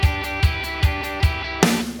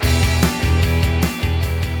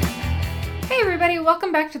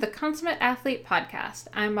back to the Consummate Athlete Podcast.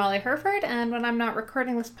 I'm Molly Herford, and when I'm not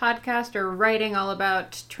recording this podcast or writing all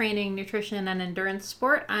about training, nutrition, and endurance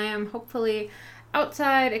sport, I am hopefully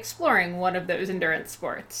outside exploring one of those endurance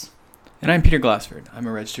sports. And I'm Peter Glassford. I'm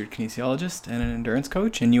a registered kinesiologist and an endurance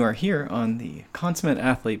coach, and you are here on the Consummate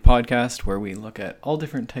Athlete Podcast, where we look at all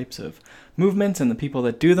different types of movements and the people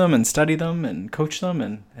that do them and study them and coach them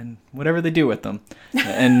and whatever they do with them.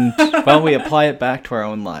 And, well, we apply it back to our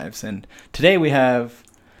own lives. And today we have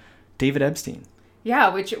David Epstein. Yeah,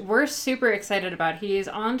 which we're super excited about. He's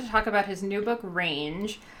on to talk about his new book,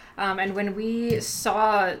 Range. And when we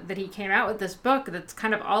saw that he came out with this book that's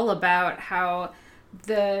kind of all about how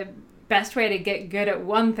the best way to get good at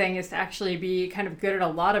one thing is to actually be kind of good at a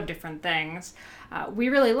lot of different things. We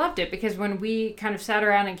really loved it because when we kind of sat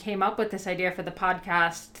around and came up with this idea for the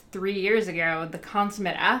podcast 3 years ago, The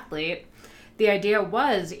Consummate Athlete, the idea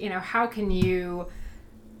was, how can you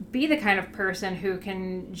be the kind of person who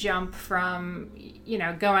can jump from,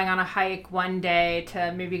 going on a hike one day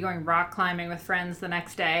to maybe going rock climbing with friends the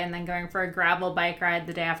next day and then going for a gravel bike ride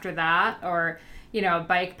the day after that, or a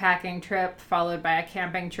bike packing trip followed by a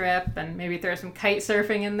camping trip, and maybe throw some kite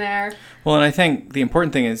surfing in there. Well, and I think the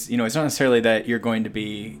important thing is, it's not necessarily that you're going to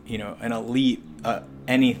be, an elite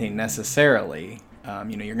anything necessarily.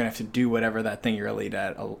 You're going to have to do whatever that thing you're elite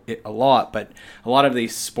at a lot, but a lot of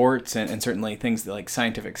these sports and certainly things like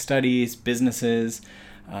scientific studies, businesses,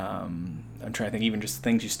 I'm trying to think even just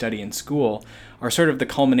things you study in school are sort of the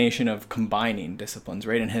culmination of combining disciplines,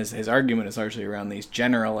 right? And his argument is largely around these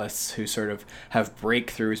generalists who sort of have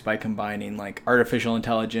breakthroughs by combining like artificial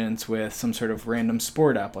intelligence with some sort of random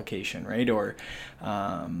sport application, right? Or,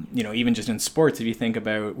 even just in sports, if you think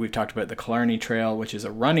about, we've talked about the Killarney Trail, which is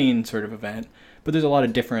a running sort of event, but there's a lot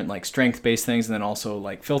of different like strength-based things, and then also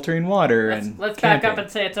like filtering water let's back up and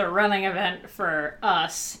say it's a running event for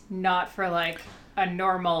us, not for like a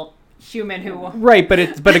normal human who right,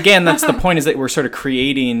 but again, that's the point, is that we're sort of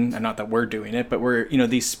creating, and not that we're doing it, but we're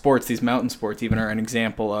these sports, these mountain sports even, are an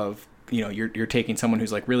example of you're taking someone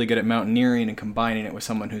who's like really good at mountaineering and combining it with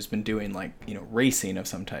someone who's been doing like racing of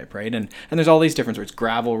some type, right? And there's all these different sorts,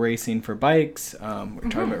 gravel racing for bikes, we're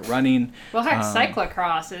talking about running. Well, heck,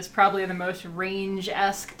 cyclocross is probably the most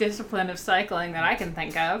range-esque discipline of cycling that I can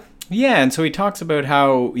think of. Yeah, and so he talks about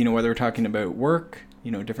how whether we're talking about work,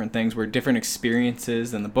 different things, were different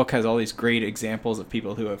experiences, and the book has all these great examples of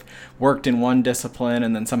people who have worked in one discipline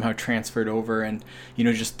and then somehow transferred over and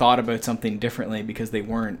just thought about something differently because they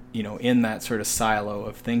weren't in that sort of silo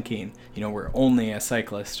of thinking, we're only a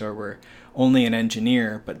cyclist or we're only an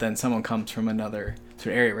engineer, but then someone comes from another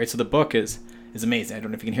sort of area, right? So the book is amazing. I don't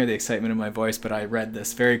know if you can hear the excitement in my voice, but I read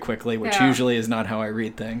this very quickly, which usually is not how I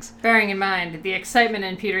read things. Bearing in mind, the excitement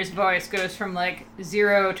in Peter's voice goes from like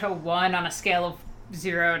 0 to 1 on a scale of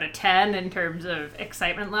 0 to 10 in terms of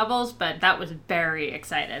excitement levels, but that was very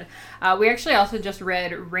excited. We actually also just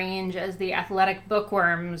read Range as the Athletic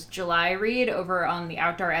Bookworm's July read over on the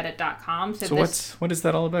OutdoorEdit.com. So what is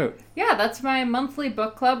that all about? Yeah, that's my monthly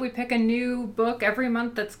book club. We pick a new book every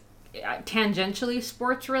month that's tangentially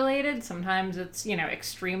sports related. Sometimes it's,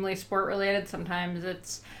 extremely sport related. Sometimes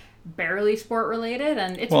it's barely sport related,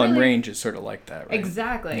 and it's and Range is sort of like that, right?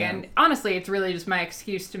 Exactly. Yeah. And honestly, it's really just my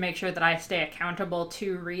excuse to make sure that I stay accountable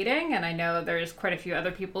to reading, and I know there's quite a few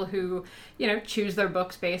other people who choose their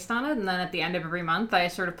books based on it, and then at the end of every month I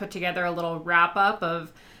sort of put together a little wrap up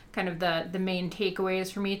of kind of the main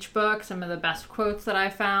takeaways from each book, some of the best quotes that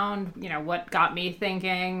I found, what got me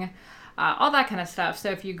thinking, all that kind of stuff.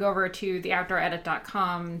 So if you go over to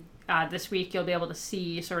theoutdooredit.com this week, you'll be able to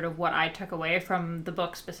see sort of what I took away from the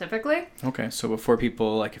book specifically. Okay, so before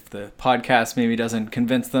people, like if the podcast maybe doesn't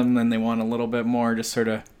convince them, then they want a little bit more just sort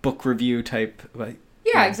of book review type.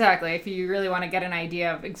 Yeah, exactly. If you really want to get an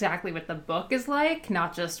idea of exactly what the book is like,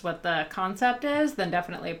 not just what the concept is, then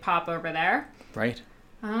definitely pop over there. Right.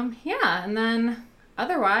 Yeah, and then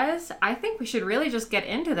otherwise, I think we should really just get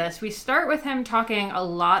into this. We start with him talking a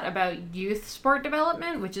lot about youth sport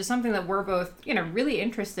development, which is something that we're both, really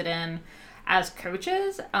interested in as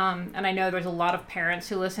coaches. And I know there's a lot of parents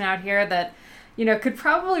who listen out here that, could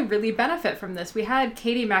probably really benefit from this. We had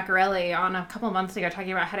Katie Maccarelli on a couple months ago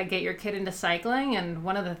talking about how to get your kid into cycling. And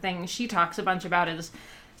one of the things she talks a bunch about is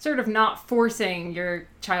sort of not forcing your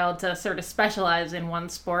child to sort of specialize in one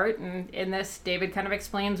sport. And in this, David kind of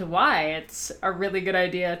explains why it's a really good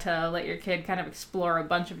idea to let your kid kind of explore a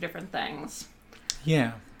bunch of different things.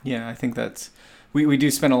 Yeah, I think that's, we do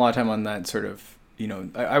spend a lot of time on that sort of,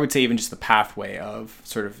 I would say even just the pathway of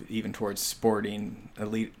sort of even towards sporting,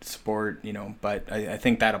 elite sport, but I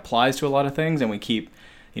think that applies to a lot of things, and we keep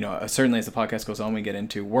certainly as the podcast goes on, we get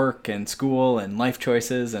into work and school and life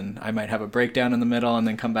choices, and I might have a breakdown in the middle and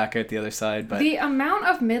then come back out the other side. But the amount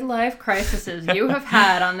of midlife crises you have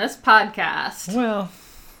had on this podcast. Well,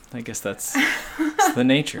 I guess it's the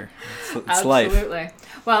nature. It's life. Absolutely.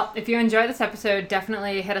 Well, if you enjoyed this episode,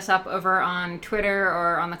 definitely hit us up over on Twitter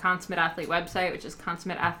or on the Consummate Athlete website, which is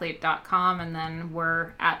consummateathlete.com. And then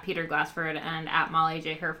we're at Peter Glassford and at Molly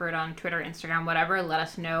J. Herford on Twitter, Instagram, whatever. Let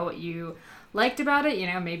us know what you liked about it.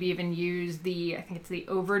 Maybe even use I think it's the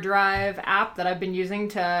Overdrive app that I've been using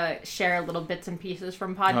to share little bits and pieces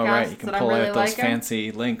from podcasts oh, right. You can that pull I'm really out those liking.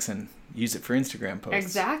 Fancy links and use it for Instagram posts.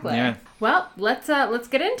 Exactly. Yeah. Well, let's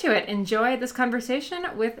get into it. Enjoy this conversation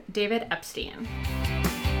with David Epstein.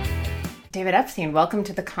 David Epstein, welcome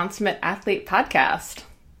to the Consummate Athlete podcast.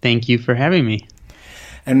 Thank you for having me.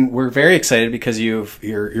 And we're very excited because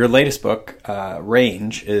your latest book,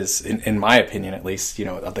 Range, is, in my opinion at least,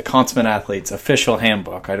 the Consummate Athlete's official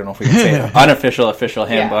handbook. I don't know if we can say unofficial, official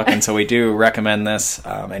handbook. Yeah. And so we do recommend this.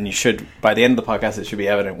 And you should, by the end of the podcast, it should be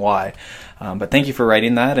evident why. But thank you for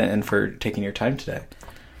writing that and for taking your time today.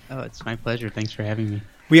 Oh, it's my pleasure. Thanks for having me.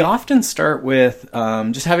 We often start with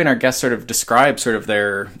just having our guests sort of describe sort of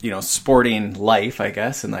their, sporting life, I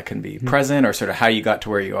guess, and that can be present or sort of how you got to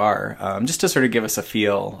where you are, just to sort of give us a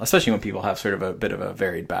feel, especially when people have sort of a bit of a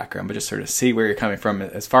varied background, but just sort of see where you're coming from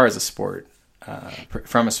as far as a sport,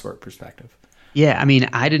 from a sport perspective. Yeah, I mean,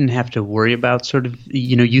 I didn't have to worry about sort of,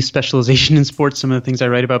 youth specialization in sports, some of the things I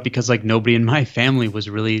write about, because nobody in my family was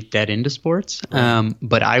really that into sports. Right.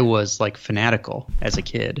 But I was fanatical as a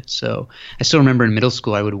kid. So I still remember in middle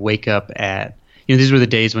school, I would wake up at, these were the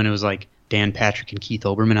days when it was Dan Patrick and Keith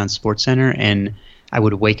Olbermann on SportsCenter. And I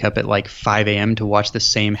would wake up at 5 a.m. to watch the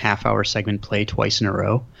same half-hour segment play twice in a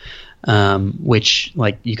row. Which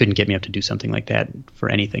you couldn't get me up to do something like that for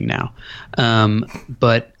anything now.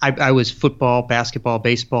 But I was football, basketball,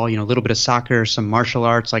 baseball, a little bit of soccer, some martial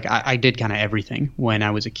arts. I did kind of everything when I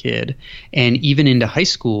was a kid. And even into high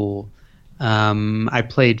school, I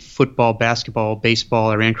played football, basketball, baseball.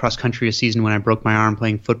 I ran cross country a season when I broke my arm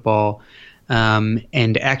playing football.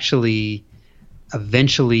 And actually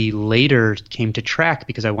eventually later came to track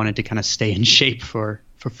because I wanted to kind of stay in shape for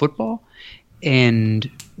football. And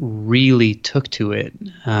really took to it,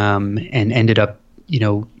 and ended up,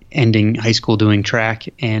 ending high school doing track,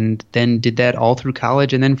 and then did that all through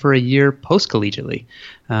college, and then for a year post-collegiately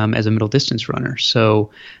as a middle distance runner.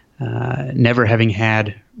 So never having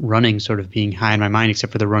had running sort of being high in my mind,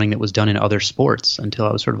 except for the running that was done in other sports until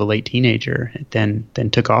I was sort of a late teenager. It then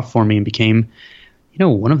took off for me and became,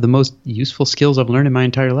 one of the most useful skills I've learned in my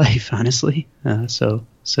entire life, honestly.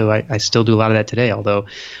 So I still do a lot of that today, although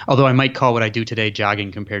I might call what I do today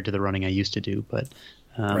jogging compared to the running I used to do. But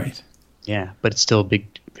right. Yeah, but it's still a big,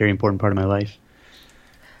 very important part of my life.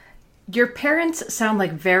 Your parents sound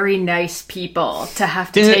like very nice people to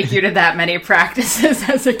have to take you to that many practices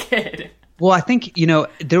as a kid. Well, I think,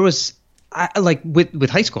 there was... with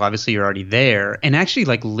high school, obviously you're already there, and actually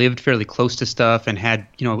lived fairly close to stuff and had,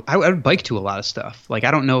 I would bike to a lot of stuff. I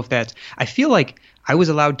don't know if that's, I feel like I was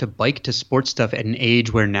allowed to bike to sports stuff at an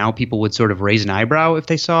age where now people would sort of raise an eyebrow if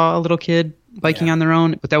they saw a little kid biking on their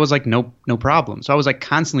own, but that was no problem. So I was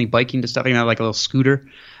constantly biking to stuff. I had a little scooter,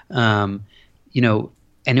 and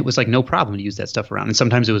it was no problem to use that stuff around. And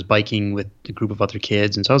sometimes it was biking with a group of other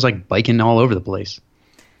kids. And so I was biking all over the place.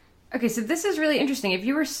 Okay, so this is really interesting. If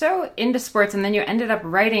you were so into sports and then you ended up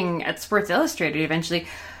writing at Sports Illustrated eventually,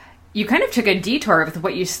 you kind of took a detour with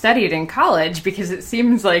what you studied in college, because it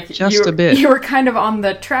seems like you were kind of on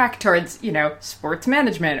the track towards, sports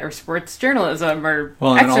management or sports journalism or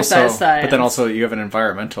exercise science. But then also you have an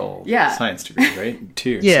environmental science degree, right?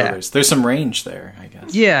 Too. Yeah. So there's some range there, I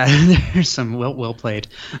guess. Yeah, there's some well played.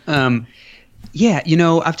 Yeah,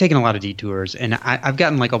 I've taken a lot of detours, and I've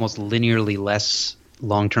gotten almost linearly less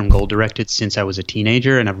long-term goal directed since I was a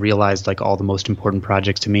teenager, and I've realized all the most important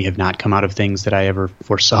projects to me have not come out of things that I ever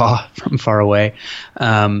foresaw from far away.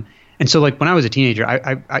 And so when I was a teenager,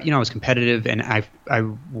 I was competitive, and I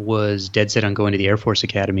was dead set on going to the Air Force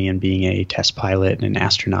Academy and being a test pilot and an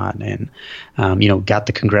astronaut, and got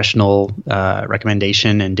the congressional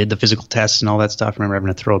recommendation and did the physical tests and all that stuff. I remember having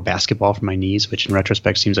to throw a basketball from my knees, which in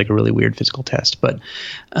retrospect seems like a really weird physical test, but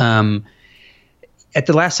at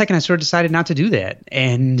the last second, I sort of decided not to do that.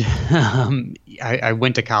 And I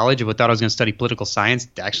went to college and thought I was going to study political science.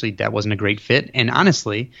 Actually, that wasn't a great fit. And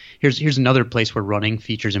honestly, here's another place where running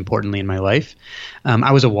features importantly in my life.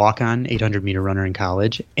 I was a walk-on 800-meter runner in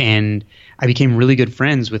college, and I became really good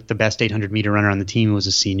friends with the best 800-meter runner on the team, who was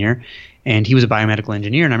a senior. And he was a biomedical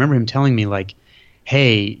engineer. And I remember him telling me,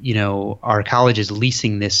 hey, our college is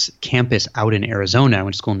leasing this campus out in Arizona. I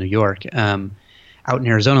went to school in New York. out in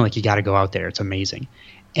Arizona, like, you got to go out there. It's amazing.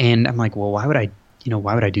 And I'm like, well, why would I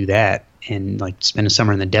do that and like spend a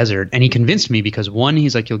summer in the desert? And he convinced me because, one,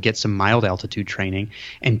 he's like, you'll get some mild altitude training,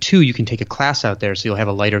 and two, you can take a class out there, so you'll have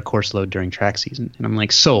a lighter course load during track season. And I'm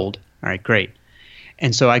like, sold. All right, great.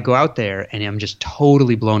 And so I go out there and I'm just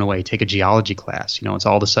totally blown away. Take a geology class. It's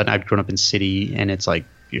all of a sudden, I've grown up in city, and it's like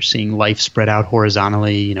you're seeing life spread out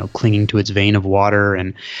horizontally, clinging to its vein of water.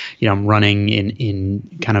 And, I'm running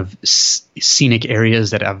in kind of scenic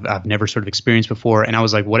areas that I've never sort of experienced before. And I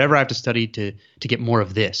was like, whatever I have to study to get more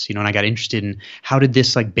of this, and I got interested in how did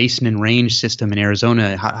this like basin and range system in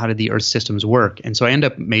Arizona, how did the earth systems work? And so I end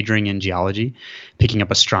up majoring in geology, picking up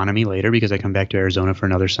astronomy later because I come back to Arizona for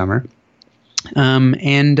another summer.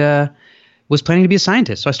 And was planning to be a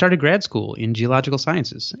scientist. So I started grad school in geological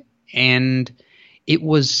sciences. And it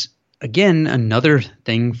was, again, another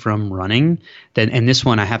thing from running. And this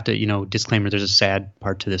one I have to, disclaimer, there's a sad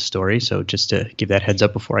part to this story. So just to give that heads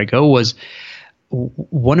up before I go, was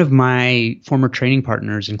one of my former training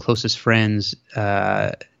partners and closest friends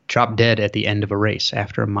dropped dead at the end of a race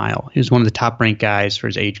after a mile. He was one of the top ranked guys for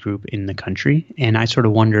his age group in the country. And I sort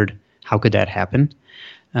of wondered, how could that happen?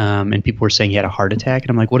 And people were saying he had a heart attack.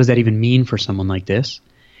 And I'm like, what does that even mean for someone like this?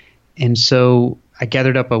 And so I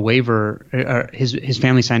gathered up a waiver. His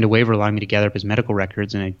family signed a waiver allowing me to gather up his medical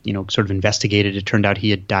records. And I, sort of investigated. It turned out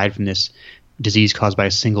he had died from this disease caused by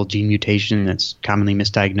a single gene mutation that's commonly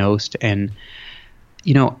misdiagnosed. And,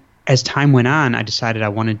 as time went on, I decided I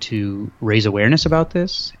wanted to raise awareness about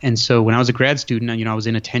this. And so when I was a grad student, I was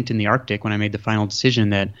in a tent in the Arctic when I made the final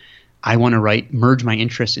decision that I want to merge my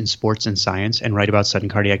interests in sports and science and write about sudden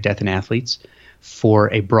cardiac death in athletes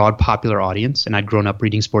for a broad popular audience. And I'd grown up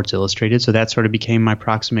reading Sports Illustrated, so that sort of became my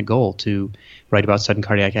proximate goal, to write about sudden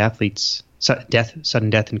cardiac athletes,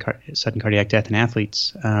 sudden cardiac death in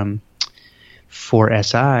athletes for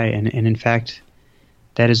SI. And in fact,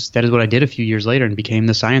 that is what I did a few years later and became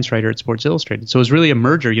the science writer at Sports Illustrated. So it was really a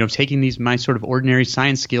merger, taking my sort of ordinary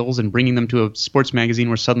science skills and bringing them to a sports magazine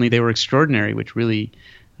where suddenly they were extraordinary, which really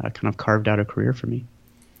kind of carved out a career for me.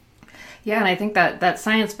 Yeah, and I think that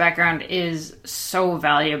science background is so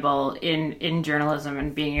valuable in journalism,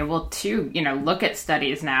 and being able to, look at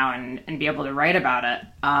studies now and be able to write about it.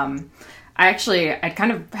 I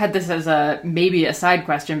kind of had this as maybe a side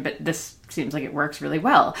question, but this seems like it works really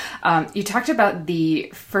well. You talked about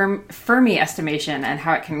the Fermi estimation and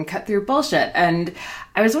how it can cut through bullshit. And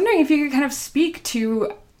I was wondering if you could kind of speak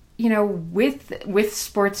to, with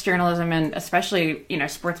sports journalism and especially,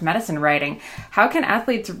 sports medicine writing, how can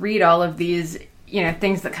athletes read all of these,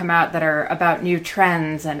 things that come out that are about new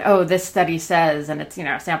trends and, this study says, and it's,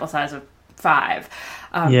 a sample size of 5.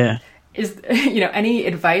 Is, any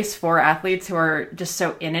advice for athletes who are just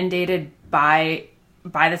so inundated by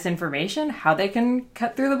this information, how they can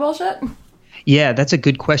cut through the bullshit? Yeah, that's a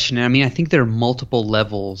good question. I mean, I think there are multiple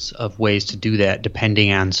levels of ways to do that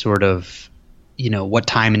depending on sort of, what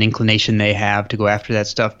time and inclination they have to go after that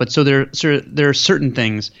stuff. But so there are certain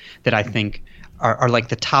things that I think are like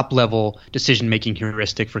the top level decision-making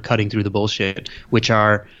heuristic for cutting through the bullshit, which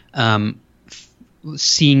are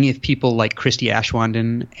seeing if people like Christy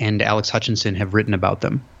Ashwanden and Alex Hutchinson have written about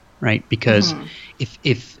them, right? Because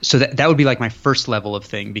if that would be like my first level of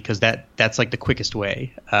thing, because that's like the quickest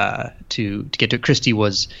way to get to. Christy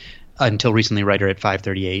was until recently writer at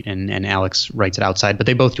 538, and Alex writes it outside, but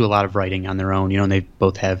they both do a lot of writing on their own, and they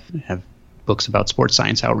both have books about sports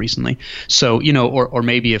science out recently. So, or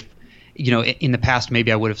maybe if, in the past,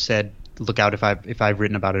 maybe I would have said, look out if I've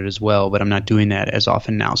written about it as well, but I'm not doing that as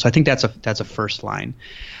often now. So I think that's a first line.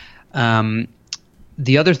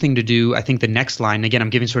 The other thing to do, I think the next line, again, I'm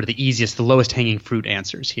giving sort of the easiest, the lowest hanging fruit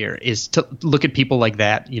answers here, is to look at people like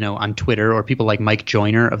that, on Twitter, or people like Mike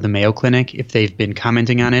Joyner of the Mayo Clinic, if they've been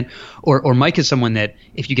commenting on it, or Mike is someone that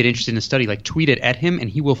if you get interested in a study, like tweet it at him and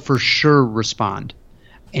he will for sure respond.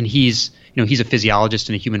 And he's a physiologist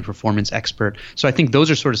and a human performance expert. So I think those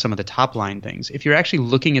are sort of some of the top line things. If you're actually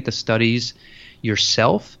looking at the studies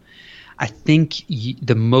yourself, I think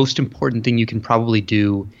the most important thing you can probably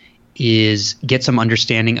do is get some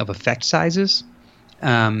understanding of effect sizes.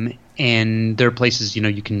 And there are places,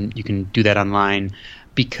 you can do that online,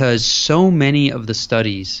 because so many of the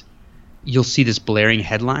studies, you'll see this blaring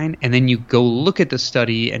headline, and then you go look at the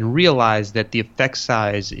study and realize that the effect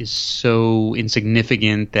size is so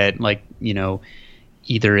insignificant that,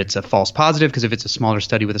 either it's a false positive, because if it's a smaller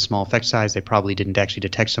study with a small effect size, they probably didn't actually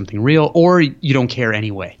detect something real, or you don't care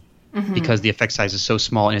anyway. Because the effect size is so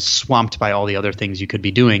small and it's swamped by all the other things you could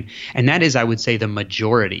be doing. And that is, I would say, the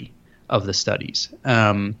majority of the studies.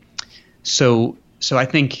 So I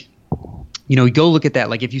think, go look at that.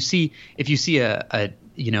 Like if you see a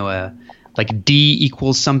like D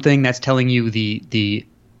equals something, that's telling you the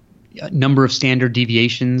number of standard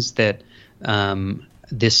deviations that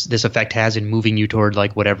this effect has in moving you toward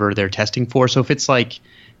like whatever they're testing for. So if it's like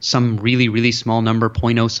some really, really small number,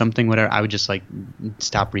 0.0 something, whatever, I would just like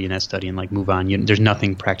stop reading that study and like move on. There's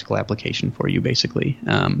nothing practical application for you, basically.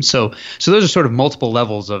 So those are sort of multiple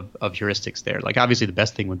levels of heuristics there. Like obviously the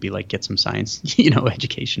best thing would be like get some science,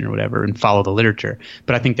 education or whatever and follow the literature.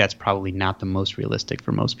 But I think that's probably not the most realistic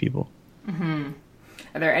for most people. Mm-hmm.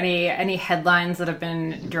 Are there any headlines that have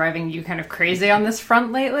been driving you kind of crazy on this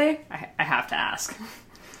front lately? I have to ask.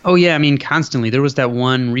 Oh, yeah. I mean, constantly. There was that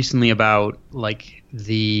one recently about like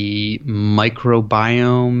the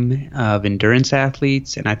microbiome of endurance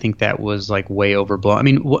athletes, and I think that was like way overblown. I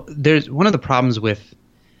mean, there's one of the problems with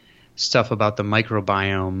stuff about the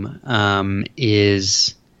microbiome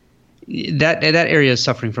is that area is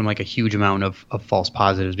suffering from like a huge amount of false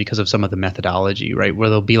positives because of some of the methodology, right? Where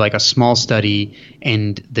there'll be like a small study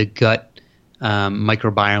and the gut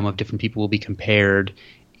microbiome of different people will be compared.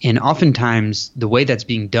 And oftentimes the way that's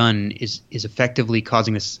being done is effectively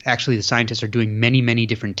causing this. Actually, the scientists are doing many, many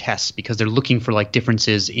different tests because they're looking for like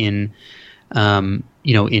differences in gut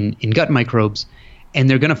microbes, and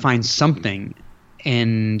they're going to find something,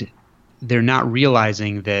 and they're not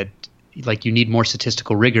realizing that like you need more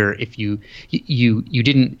statistical rigor if you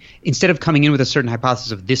didn't, instead of coming in with a certain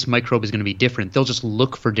hypothesis of this microbe is going to be different, they'll just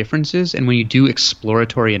look for differences. And when you do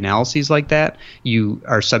exploratory analyses like that, you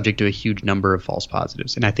are subject to a huge number of false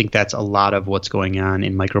positives. And I think that's a lot of what's going on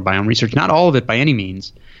in microbiome research. Not all of it by any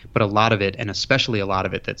means, but a lot of it, and especially a lot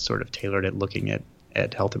of it that's sort of tailored at looking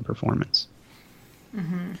at health and performance.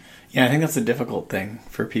 Mm-hmm. Yeah, I think that's a difficult thing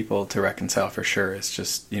for people to reconcile for sure. It's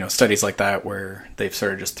just, studies like that where they've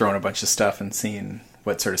sort of just thrown a bunch of stuff and seen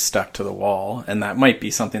what sort of stuck to the wall. And that might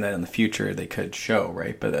be something that in the future they could show,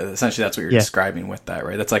 right? But essentially that's what you're describing with that,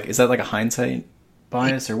 right? That's like, is that like a hindsight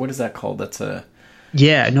bias or what is that called? That's a...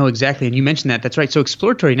 Yeah, no, exactly. And you mentioned that. That's right. So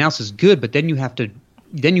exploratory analysis is good, but then you have to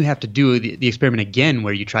do the experiment again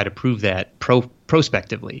where you try to prove that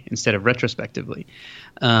prospectively instead of retrospectively.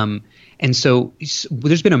 And so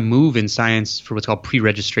there's been a move in science for what's called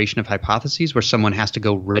pre-registration of hypotheses, where someone has to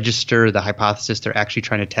go register the hypothesis they're actually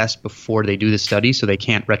trying to test before they do the study, so they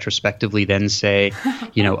can't retrospectively then say,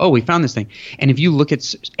 oh, we found this thing. And if you look at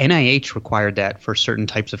NIH required that for certain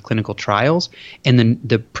types of clinical trials, and then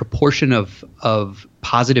the proportion of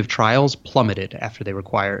positive trials plummeted after they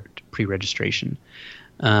required pre-registration.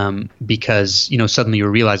 Because suddenly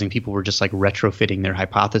you're realizing people were just like retrofitting their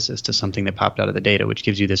hypothesis to something that popped out of the data, which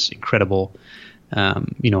gives you this incredible,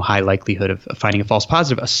 high likelihood of finding a false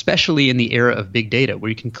positive, especially in the era of big data, where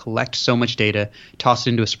you can collect so much data, toss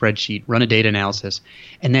it into a spreadsheet, run a data analysis,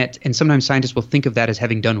 and sometimes scientists will think of that as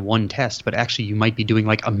having done one test, but actually you might be doing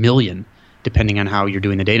like 1 million, depending on how you're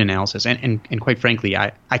doing the data analysis. And quite frankly,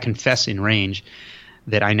 I confess in range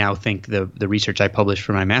that I now think the research I published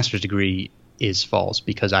for my master's degree is false,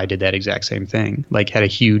 because I did that exact same thing. Like had a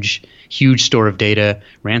huge store of data,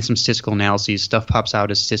 ran some statistical analyses, stuff pops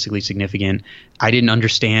out as statistically significant. I didn't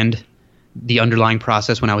understand the underlying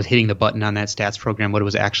process when I was hitting the button on that stats program, what it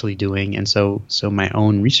was actually doing. And so my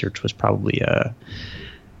own research was probably,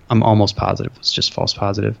 I'm almost positive it's just false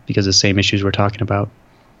positive because of the same issues we're talking about.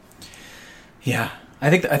 Yeah,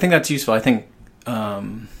 I think that's useful. I think,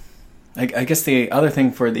 I guess the other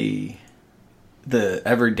thing for the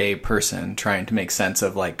everyday person trying to make sense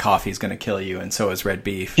of like coffee's going to kill you and so is red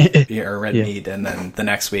beef or red meat, and then the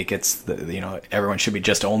next week it's everyone should be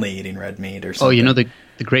just only eating red meat or something. Oh,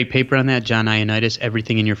 the great paper on that, John Ioannidis,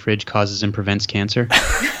 everything in your fridge causes and prevents cancer.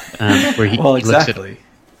 Where he exactly. Looks at,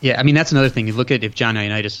 yeah, I mean that's another thing. You look at if John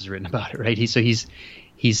Ioannidis has written about it, right? He's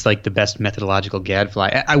like the best methodological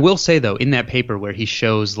gadfly. I will say though, in that paper where he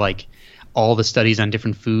shows like all the studies on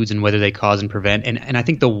different foods and whether they cause and prevent. And I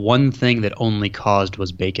think the one thing that only caused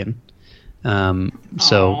was bacon.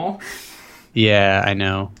 So, yeah, I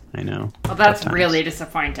know. Well, that's really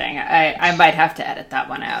disappointing. I might have to edit that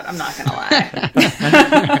one out. I'm not going to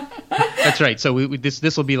lie. That's right. So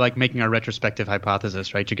this will be like making our retrospective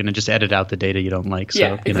hypothesis, right? You're going to just edit out the data you don't like. So,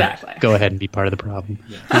 yeah, exactly. Go ahead and be part of the problem.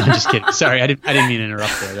 Yeah. I'm just kidding. Sorry, I didn't mean to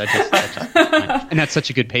interrupt there. And that's such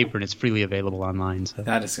a good paper, and it's freely available online. So.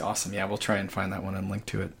 That is awesome. Yeah, we'll try and find that one and link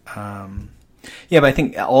to it. Yeah, but I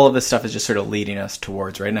think all of this stuff is just sort of leading us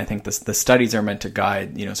towards, right? And I think the studies are meant to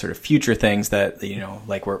guide, sort of future things that,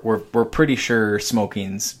 like we're pretty sure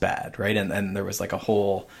smoking's bad, right? And there was like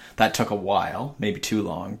that took a while, maybe too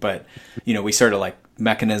long, but, we sort of like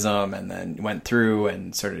mechanism, and then went through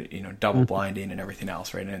and sort of, double blinding and everything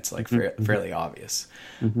else, right? And it's like fairly obvious.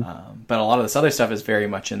 But a lot of this other stuff is very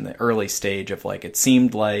much in the early stage of like, it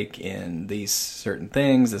seemed like in these certain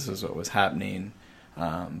things, this was what was happening.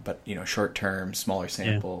 But, short term, smaller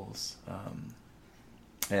samples.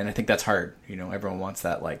 And I think that's hard. Everyone wants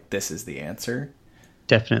that, like, this is the answer.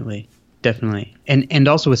 Definitely. And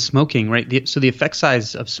also with smoking, right? So the effect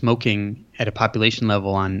size of smoking at a population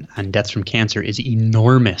level on deaths from cancer is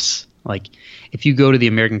enormous. Like, if you go to the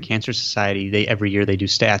American Cancer Society, every year they do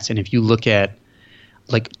stats, and if you look at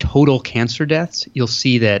like total cancer deaths, you'll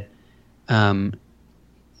see that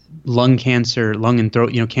lung cancer, lung and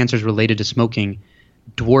throat, cancers related to smoking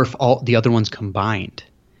dwarf all the other ones combined.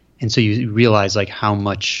 And so you realize like how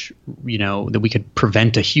much, that we could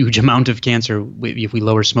prevent a huge amount of cancer if we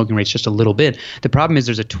lower smoking rates just a little bit. The problem is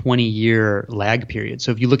there's a 20-year lag period.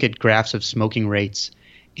 So if you look at graphs of smoking rates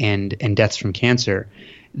and deaths from cancer,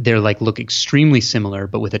 they're like look extremely similar,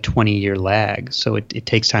 but with a 20-year lag. So it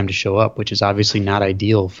takes time to show up, which is obviously not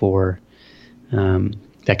ideal for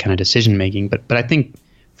that kind of decision making. But I think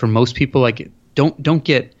for most people, like don't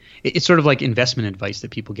get. It's sort of like investment advice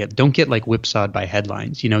that people get. Don't get like whipsawed by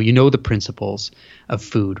headlines. You know the principles of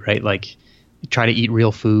food, right? Like try to eat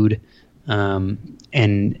real food, and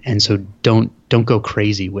so don't go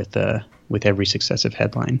crazy with every successive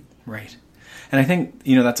headline. Right. And I think,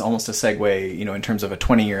 that's almost a segue, in terms of a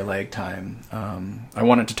 20-year lag time. I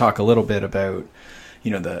wanted to talk a little bit about,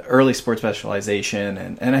 the early sport specialization.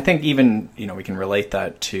 And I think even, we can relate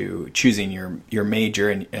that to choosing your major.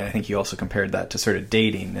 And I think you also compared that to sort of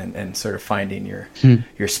dating and sort of finding your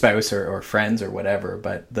spouse or friends or whatever.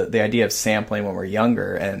 But the idea of sampling when we're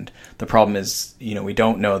younger, and the problem is, we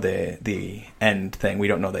don't know the end thing. We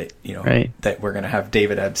don't know that, right. that we're going to have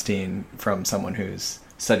David Epstein from someone who's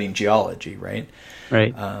studying geology, right?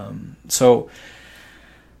 Right. So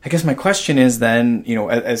I guess my question is then,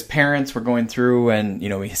 as parents, we're going through and,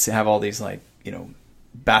 we have all these like,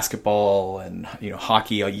 basketball and,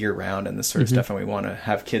 hockey all year round and this sort of stuff. And we want to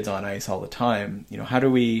have kids on ice all the time. How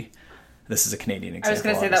do we, this is a Canadian example. I was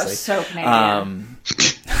going to say obviously. That was so Canadian.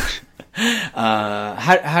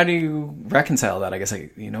 How do you reconcile that? I guess I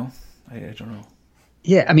don't know.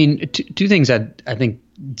 Yeah. I mean, two things I think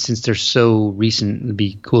since they're so recent, it'd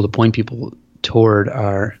be cool to point people toward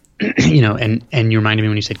are, and you reminded me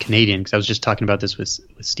when you said Canadian, because I was just talking about this with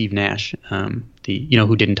Steve Nash, who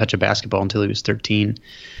didn't touch a basketball until he was 13,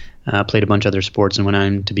 played a bunch of other sports and went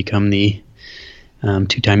on to become the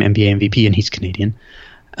two-time NBA MVP, and he's Canadian.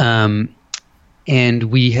 And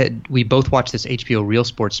we both watched this HBO Real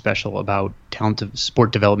Sports special about talent of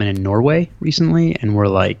sport development in Norway recently, and we're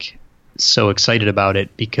like so excited about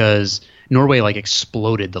it because Norway like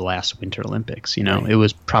exploded the last Winter Olympics. Right. It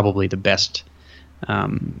was probably the best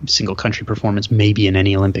single country performance maybe in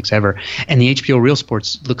any Olympics ever. And the HBO Real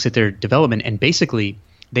Sports looks at their development, and basically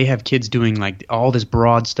they have kids doing like all this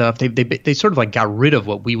broad stuff. They sort of like got rid of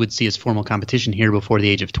what we would see as formal competition here before the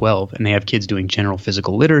age of 12, and they have kids doing general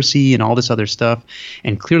physical literacy and all this other stuff,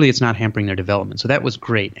 and clearly it's not hampering their development. So that was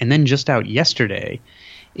great. And then just out yesterday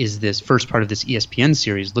is this first part of this ESPN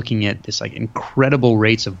series looking at this like incredible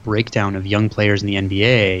rates of breakdown of young players in the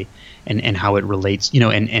NBA and how it relates,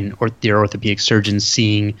 and their orthopedic surgeons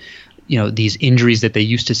seeing, these injuries that they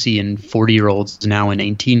used to see in 40-year-olds now in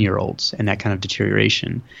 18-year-olds and that kind of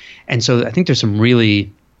deterioration. And so I think there's some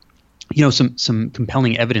really, some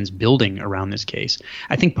compelling evidence building around this case.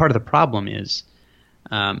 I think part of the problem is,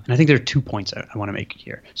 and I think there are 2 points I want to make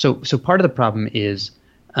here. So part of the problem is,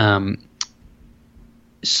 I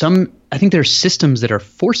think there are systems that are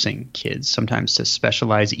forcing kids sometimes to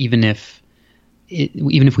specialize, even if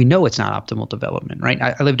we know it's not optimal development, right?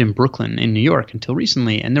 I lived in Brooklyn in New York until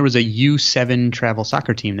recently, and there was a U7 travel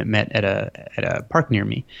soccer team that met at a park near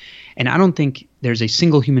me. And I don't think there's a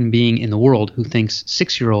single human being in the world who thinks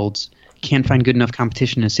 6-year-olds can't find good enough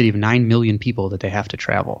competition in a city of 9 million people that they have to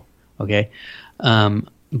travel, okay?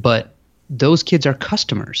 But those kids are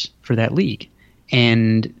customers for that league.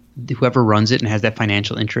 And whoever runs it and has that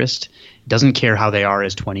financial interest doesn't care how they are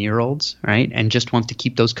as 20-year-olds, right? And just wants to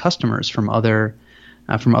keep those customers from other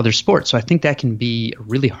sports. So I think that can be a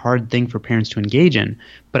really hard thing for parents to engage in.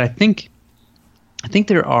 But I think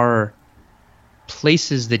there are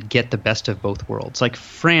places that get the best of both worlds. Like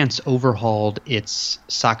France overhauled its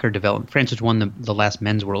soccer development. France, which won the last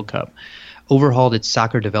Men's World Cup, overhauled its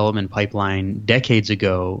soccer development pipeline decades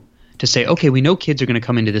ago to say, okay, we know kids are going to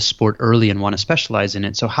come into this sport early and want to specialize in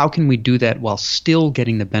it. So how can we do that while still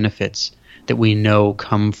getting the benefits that we know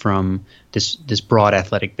come from this broad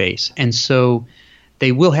athletic base? And so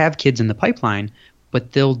they will have kids in the pipeline,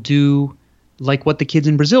 but they'll do like what the kids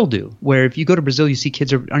in Brazil do, where if you go to Brazil, you see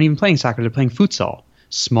kids aren't even playing soccer, they're playing futsal.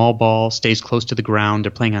 Small ball, stays close to the ground.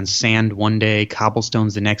 They're playing on sand one day,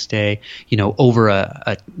 cobblestones the next day, over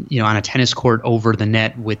on a tennis court over the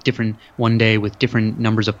net with different one day with different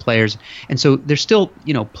numbers of players. And so they're still,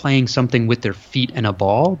 playing something with their feet and a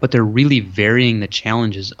ball, but they're really varying the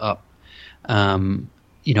challenges up,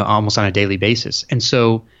 almost on a daily basis. And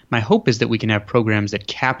so my hope is that we can have programs that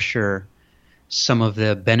capture some of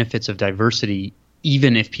the benefits of diversity,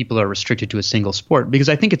 even if people are restricted to a single sport, because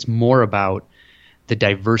I think it's more about the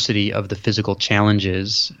diversity of the physical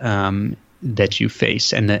challenges that you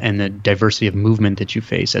face and the diversity of movement that you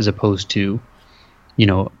face, as opposed to,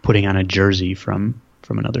 putting on a jersey from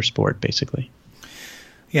another sport, basically.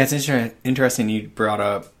 Yeah, it's interesting you brought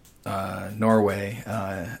up Norway,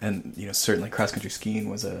 and certainly cross country skiing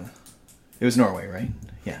it was Norway, right?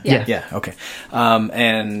 Yeah. Okay.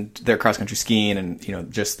 And their cross country skiing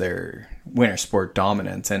and just their winter sport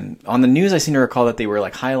dominance. And on the news, I seem to recall that they were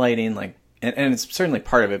highlighting and it's certainly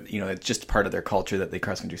part of it, it's just part of their culture that they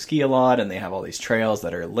cross-country ski a lot, and they have all these trails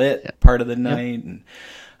that are lit part of the night. And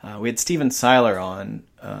we had Steven Seiler on,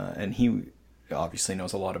 and he obviously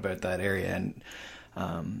knows a lot about that area. And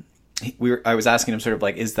I was asking him sort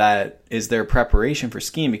of is there preparation for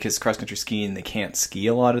skiing? Because cross-country skiing, they can't ski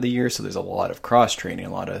a lot of the year, so there's a lot of cross-training,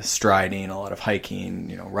 a lot of striding, a lot of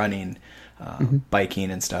hiking, running, biking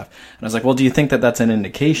and stuff. And I was like, well, do you think that that's an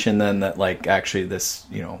indication then that actually this,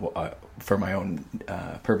 for my own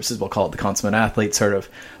purposes, we'll call it the consummate athlete sort of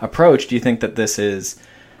approach. Do you think that this is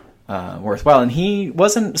worthwhile? And he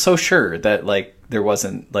wasn't so sure that there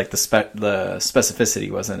wasn't the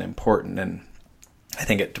specificity wasn't important. And I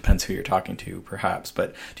think it depends who you're talking to, perhaps.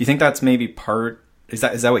 But do you think that's maybe part? Is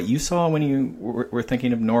that what you saw when you were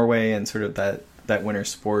thinking of Norway and sort of that winter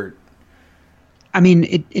sport? I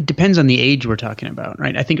mean, it depends on the age we're talking about,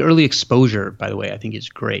 right? I think early exposure, by the way, I think is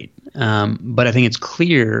great. But I think it's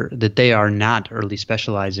clear that they are not early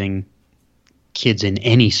specializing kids in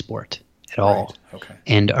any sport at all, okay,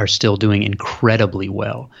 and are still doing incredibly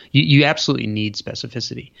well. You absolutely need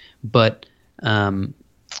specificity. But there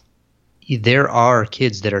are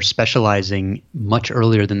kids that are specializing much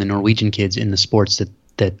earlier than the Norwegian kids in the sports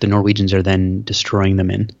that the Norwegians are then destroying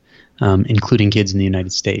them in. Including kids in the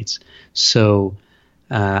United States. So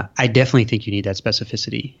I definitely think you need that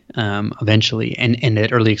specificity eventually, and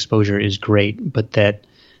that early exposure is great, but that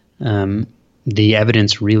the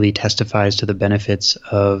evidence really testifies to the benefits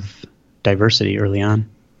of diversity early on.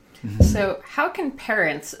 So how can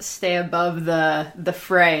parents stay above the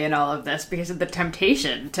fray in all of this, because of the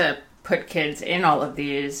temptation to put kids in all of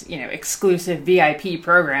these, exclusive VIP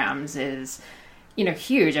programs is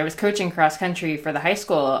huge. I was coaching cross country for the high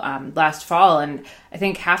school last fall, and I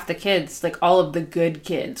think half the kids, all of the good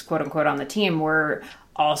kids, quote unquote, on the team were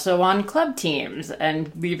also on club teams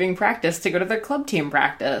and leaving practice to go to their club team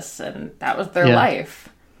practice, and that was their life.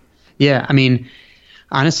 Yeah, I mean,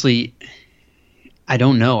 honestly, I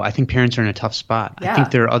don't know. I think parents are in a tough spot. Yeah. I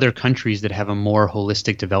think there are other countries that have a more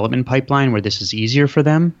holistic development pipeline where this is easier for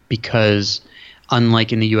them, because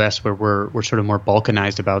unlike in the U.S. where we're sort of more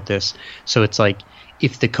balkanized about this. So it's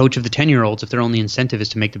if the coach of the 10-year-olds, if their only incentive is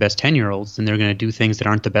to make the best 10-year-olds, then they're going to do things that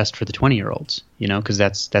aren't the best for the 20-year-olds, because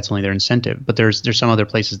that's only their incentive. But there's some other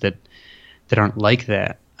places that aren't like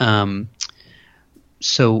that.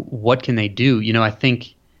 So what can they do? I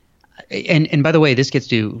think, and by the way, this gets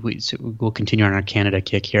to, we'll continue on our Canada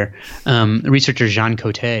kick here. Researcher Jean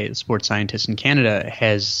Cote, the sports scientist in Canada,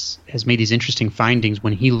 has made these interesting findings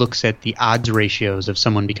when he looks at the odds ratios of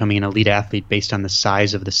someone becoming an elite athlete based on the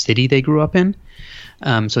size of the city they grew up in.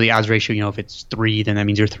 So the odds ratio, if it's 3, then that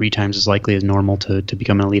means you're 3 times as likely as normal to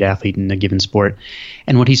become an elite athlete in a given sport.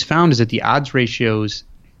 And what he's found is that the odds ratios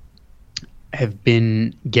have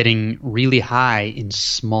been getting really high in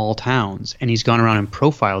small towns. And he's gone around and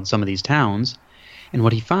profiled some of these towns. And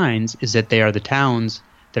what he finds is that they are the towns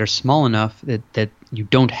that are small enough that you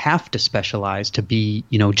don't have to specialize to be,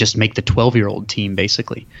 just make the 12-year-old team,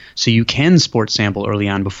 basically. So you can sports sample early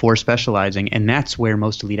on before specializing, and that's where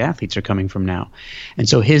most elite athletes are coming from now. And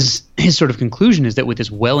so his sort of conclusion is that with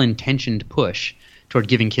this well-intentioned push toward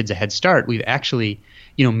giving kids a head start, we've actually,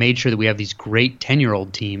 made sure that we have these great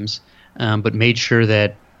 10-year-old teams, but made sure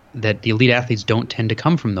that the elite athletes don't tend to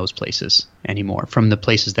come from those places anymore, from the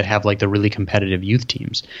places that have the really competitive youth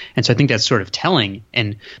teams. And so I think that's sort of telling.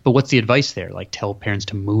 But what's the advice there? Tell parents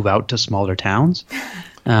to move out to smaller towns?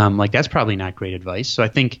 That's probably not great advice. So I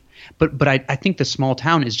think, but I think the small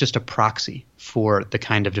town is just a proxy for the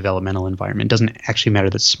kind of developmental environment. It doesn't actually matter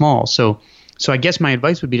that it's small. So I guess my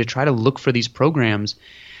advice would be to try to look for these programs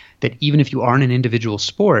that, even if you aren't an individual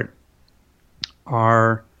sport,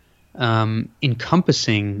 are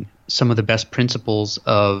encompassing some of the best principles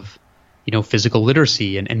of, physical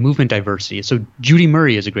literacy and movement diversity. So Judy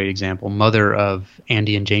Murray is a great example, mother of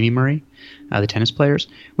Andy and Jamie Murray, the tennis players,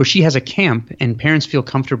 where she has a camp and parents feel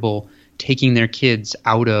comfortable taking their kids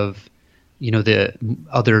out of, the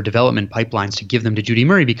other development pipelines to give them to Judy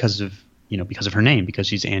Murray because of her name, because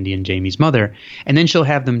she's Andy and Jamie's mother. And then she'll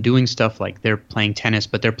have them doing stuff like they're playing tennis,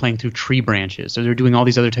 but they're playing through tree branches. So they're doing all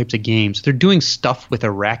these other types of games. They're doing stuff with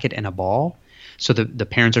a racket and a ball. So the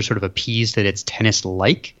parents are sort of appeased that it's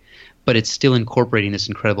tennis-like, but it's still incorporating this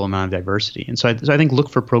incredible amount of diversity. And so I think look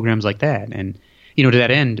for programs like that. And, to that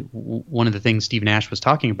end, one of the things Steve Nash was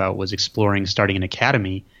talking about was exploring starting an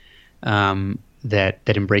academy that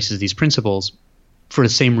embraces these principles for the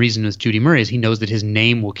same reason as Judy Murray, is he knows that his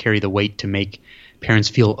name will carry the weight to make parents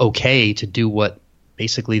feel okay to do what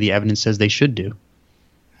basically the evidence says they should do.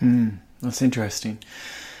 That's interesting.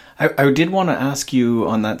 I did want to ask you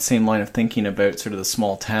on that same line of thinking about sort of the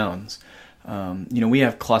small towns. We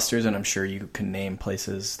have clusters, and I'm sure you can name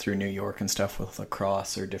places through New York and stuff with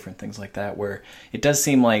lacrosse or different things like that, where it does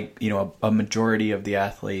seem like, a majority of the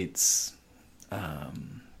athletes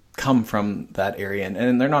come from that area,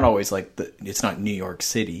 and they're not always like it's not New York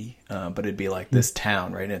City, but it'd be like this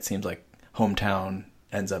town, right? And it seems like hometown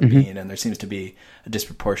ends up being, and there seems to be a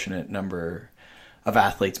disproportionate number of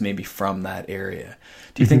athletes maybe from that area.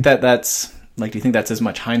 Do you think that's as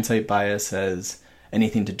much hindsight bias as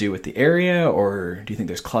anything to do with the area, or do you think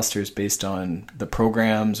there's clusters based on the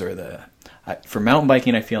programs or for mountain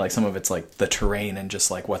biking? I feel like some of it's like the terrain and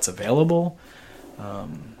just like what's available.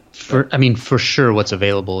 For sure, what's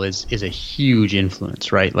available is a huge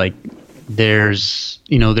influence, right? Like there's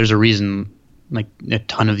a reason like a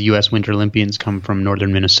ton of the U.S. Winter Olympians come from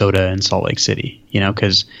northern Minnesota and Salt Lake City,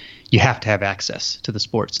 because you have to have access to the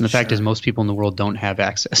sports. And the fact is most people in the world don't have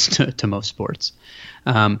access to most sports.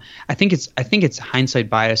 I think it's hindsight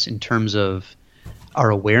bias in terms of our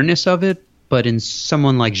awareness of it, but in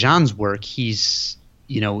someone like Jean's work, he's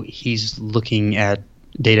looking at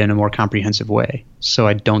data in a more comprehensive way. So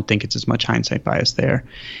I don't think it's as much hindsight bias there.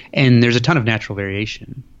 And there's a ton of natural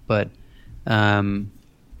variation, but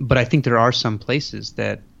I think there are some places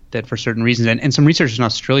that for certain reasons, and some researchers in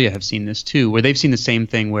Australia have seen this too, where they've seen the same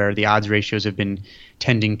thing, where the odds ratios have been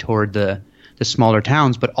tending toward the smaller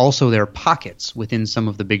towns, but also there are pockets within some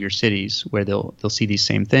of the bigger cities where they'll see these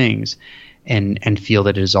same things and feel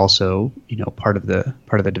that it is also part of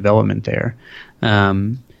the development there.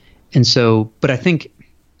 And so, but I think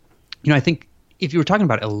if you were talking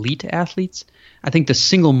about elite athletes, I think the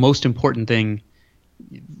single most important thing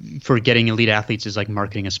for getting elite athletes is like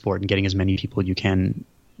marketing a sport and getting as many people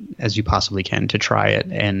as you possibly can to try it.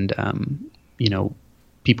 And,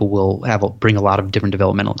 people will bring a lot of different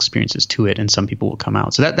developmental experiences to it, and some people will come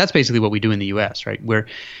out. So that's basically what we do in the U.S., right? Where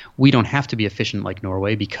we don't have to be efficient like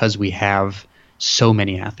Norway because we have so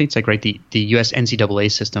many athletes. Like, right, the U.S.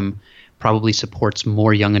 NCAA system probably supports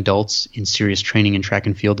more young adults in serious training in track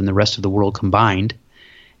and field than the rest of the world combined.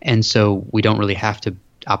 And so we don't really have to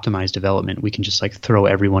optimize development. We can just like throw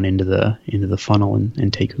everyone into the funnel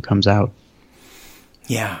and take who comes out.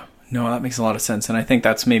 Yeah. No, that makes a lot of sense. And I think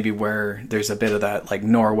that's maybe where there's a bit of that, like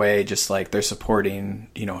Norway, just like they're supporting,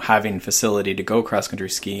 having facility to go cross-country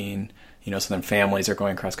skiing, so then families are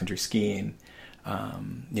going cross-country skiing.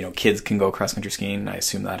 Kids can go cross-country skiing. I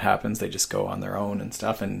assume that happens. They just go on their own and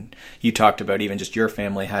stuff. And you talked about even just your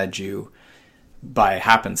family had you by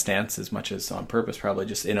happenstance, as much as on purpose, probably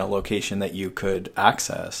just in a location that you could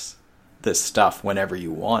access this stuff whenever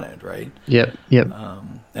you wanted, right? Yep.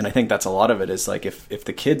 And I think that's a lot of it is like if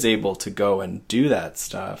the kid's able to go and do that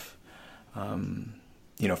stuff,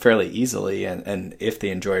 fairly easily, and if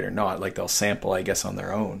they enjoy it or not, like they'll sample, I guess, on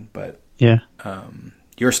their own. But yeah,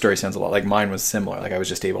 your story sounds a lot like mine was similar. Like I was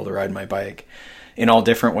just able to ride my bike in all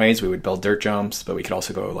different ways. We would build dirt jumps, but we could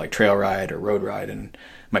also go like trail ride or road ride, and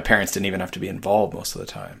my parents didn't even have to be involved most of the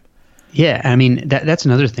time. Yeah, I mean, that's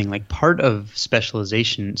another thing. Like part of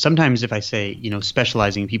specialization, sometimes if I say,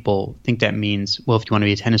 specializing, people think that means, well, if you want to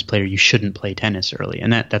be a tennis player, you shouldn't play tennis early.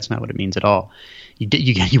 And that's not what it means at all.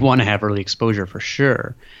 You want to have early exposure for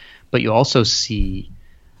sure. But you also see,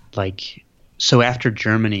 like, so after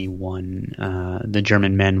Germany won, the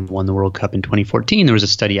German men won the World Cup in 2014, there was a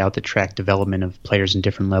study out that tracked development of players in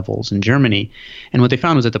different levels in Germany. And what they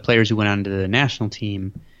found was that the players who went on to the national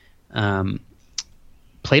team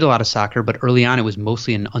played a lot of soccer, but early on it was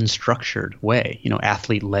mostly an unstructured way,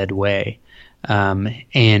 athlete-led way.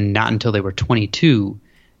 And not until they were 22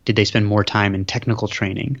 did they spend more time in technical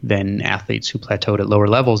training than athletes who plateaued at lower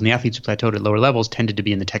levels. And the athletes who plateaued at lower levels tended to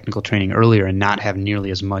be in the technical training earlier and not have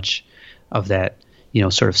nearly as much of that,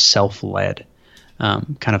 sort of self-led.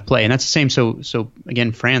 kind of play. And that's the same. So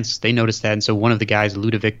again, France, they noticed that. And so one of the guys,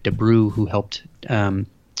 Ludovic Debreu, who helped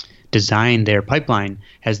design their pipeline,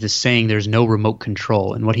 has this saying, there's no remote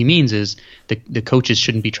control. And what he means is the coaches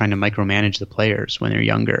shouldn't be trying to micromanage the players when they're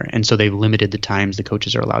younger. And so they've limited the times the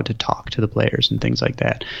coaches are allowed to talk to the players and things like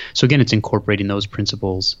that. So again, it's incorporating those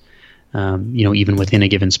principles, even within a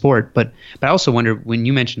given sport. But I also wonder, when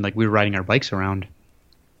you mentioned like we were riding our bikes around,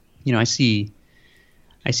 I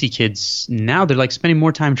see kids now, they're like spending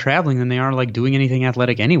more time traveling than they are like doing anything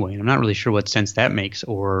athletic anyway. And I'm not really sure what sense that makes,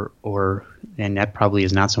 and that probably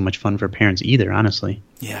is not so much fun for parents either, honestly.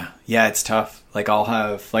 Yeah, it's tough. Like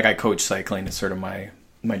I coach cycling is sort of my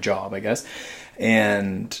job, I guess.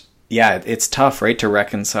 And yeah, it's tough, right, to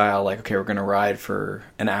reconcile like, okay, we're going to ride for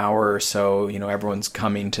an hour or so, everyone's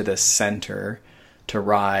coming to this center to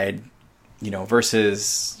ride,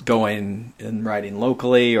 versus going and riding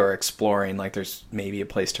locally or exploring, like there's maybe a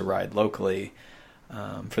place to ride locally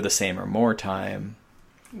for the same or more time.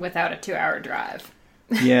 Without a 2-hour drive.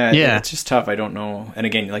 Yeah, it's just tough. I don't know. And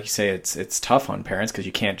again, like you say, it's tough on parents because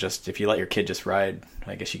you can't just, if you let your kid just ride,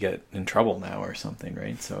 I guess you get in trouble now or something,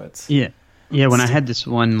 right? So it's... Yeah, when I had this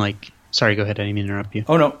one, like... Sorry, go ahead. I didn't mean to interrupt you.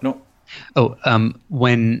 Oh, no.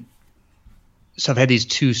 So I've had these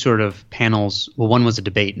two sort of panels. Well, one was a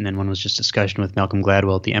debate, and then one was just discussion with Malcolm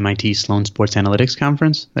Gladwell at the MIT Sloan Sports Analytics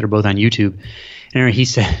Conference that are both on YouTube. And he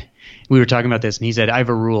said, we were talking about this, and he said, I have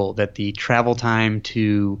a rule that the travel time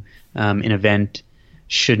to an event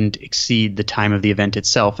shouldn't exceed the time of the event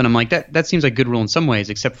itself. And I'm like, that seems like a good rule in some ways,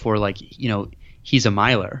 except for like, he's a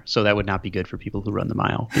miler, so that would not be good for people who run the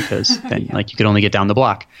mile because then like you could only get down the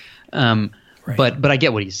block. Right. But I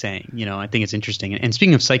get what he's saying. I think it's interesting. And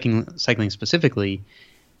speaking of cycling specifically,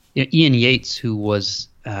 Ian Yates, who was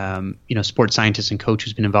sports scientist and coach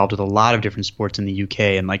who's been involved with a lot of different sports in the UK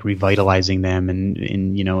and like revitalizing them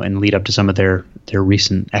and lead up to some of their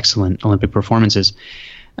recent excellent Olympic performances.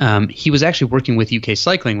 He was actually working with UK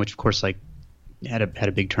Cycling, which of course like had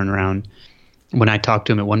a big turnaround. When I talked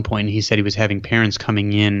to him at one point, he said he was having parents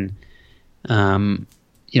coming in,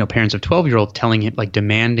 parents of 12-year-olds telling him, like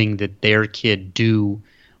demanding that their kid do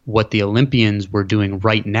what the Olympians were doing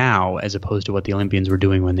right now as opposed to what the Olympians were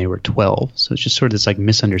doing when they were 12. So it's just sort of this like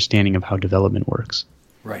misunderstanding of how development works.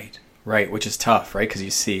 Right, which is tough, right? Because you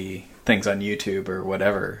see things on YouTube or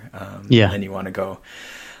whatever, and you want to go,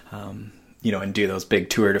 and do those big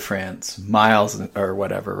Tour de France miles or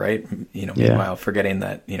whatever, right? Meanwhile, forgetting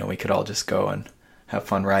that, we could all just go and have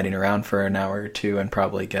fun riding around for an hour or two and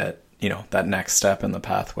probably get, that next step in the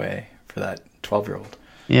pathway for that 12-year-old.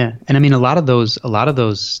 Yeah. And I mean, a lot of those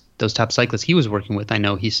top cyclists he was working with, I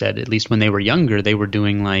know he said, at least when they were younger, they were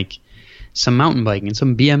doing like some mountain biking and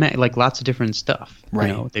some BMX, like lots of different stuff.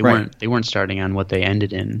 Right. They weren't starting on what they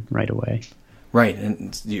ended in right away. Right.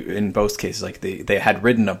 And in both cases, like they had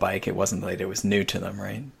ridden a bike. It wasn't like it was new to them.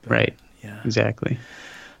 Right. Right. Yeah, exactly.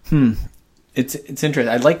 It's interesting.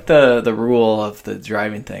 I like the rule of the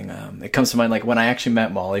driving thing. It comes to mind like when I actually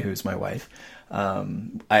met Molly, who's my wife.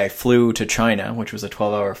 I flew to China, which was a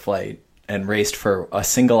 12-hour flight, and raced for a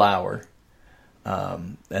single hour.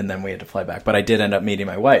 And then we had to fly back. But I did end up meeting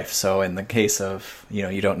my wife. So in the case of,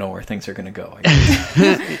 you don't know where things are going to go.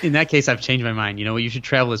 In that case, I've changed my mind. You should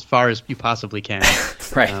travel as far as you possibly can.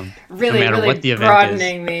 Right. Really, no matter really what the event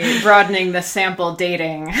is. broadening the sample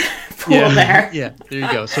dating pool there. Yeah, there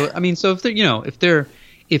you go. So, I mean, so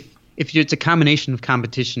if it's a combination of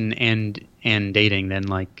competition and dating, then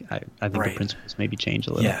like I think the principles maybe change a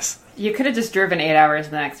little. Yes. You could have just driven 8 hours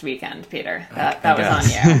the next weekend, Peter. That was on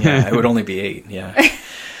you. Yeah, it would only be 8. Yeah,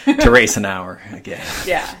 to race an hour, I guess.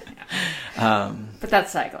 Yeah. But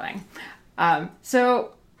that's cycling.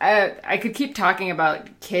 So I could keep talking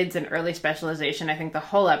about kids and early specialization, I think the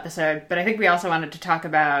whole episode, but I think we also wanted to talk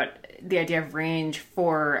about the idea of range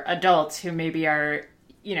for adults who maybe are,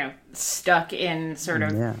 stuck in sort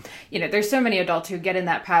of, there's so many adults who get in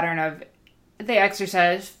that pattern of they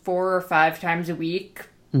exercise 4 or 5 times a week,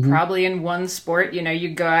 probably in one sport. You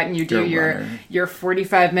go out and you do your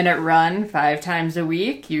 45-minute run 5 times a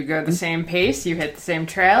week. You go the same pace. You hit the same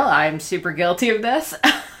trail. I'm super guilty of this.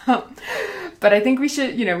 But I think we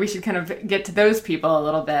should kind of get to those people a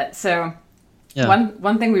little bit. So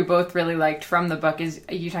one thing we both really liked from the book is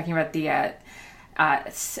you talking about the I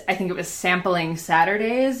think it was sampling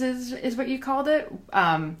Saturdays is what you called it.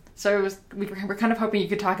 So we're kind of hoping you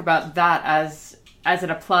could talk about that as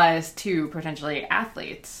it applies to potentially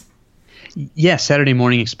athletes. Yeah, Saturday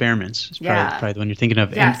morning experiments is probably the one you're thinking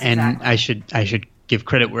of. Yes, and exactly. I should give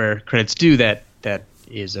credit where credit's due. That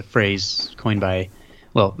is a phrase coined by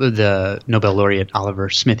the Nobel laureate Oliver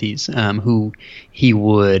Smithies, who he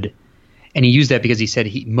would And he used that because he said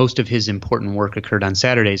most of his important work occurred on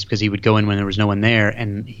Saturdays because he would go in when there was no one there,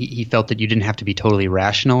 and he felt that you didn't have to be totally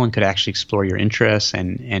rational and could actually explore your interests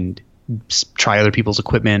and try other people's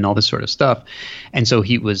equipment and all this sort of stuff. And so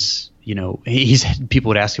he was, he said people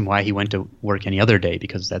would ask him why he went to work any other day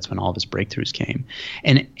because that's when all of his breakthroughs came.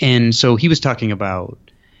 And so he was talking about,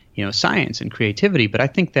 science and creativity, but I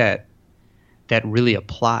think that really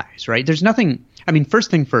applies, right? There's nothing,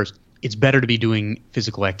 first thing first, it's better to be doing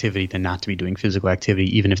physical activity than not to be doing physical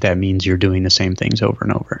activity, even if that means you're doing the same things over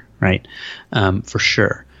and over, right? For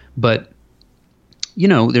sure. But,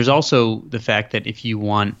 there's also the fact that if you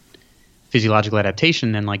want physiological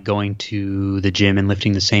adaptation, then like going to the gym and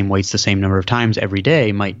lifting the same weights the same number of times every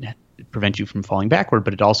day might prevent you from falling backward,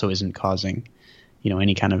 but it also isn't causing,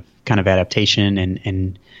 any kind of adaptation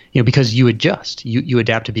and because you adjust, you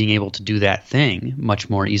adapt to being able to do that thing much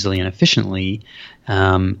more easily and efficiently.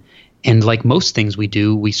 And like most things we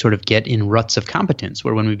do, we sort of get in ruts of competence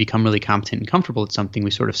where when we become really competent and comfortable at something,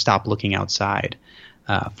 we sort of stop looking outside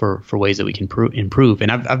for ways that we can improve.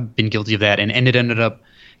 And I've been guilty of that and ended up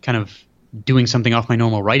kind of doing something off my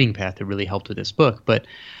normal writing path that really helped with this book. But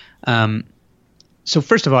so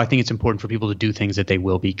first of all, I think it's important for people to do things that they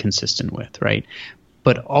will be consistent with, right?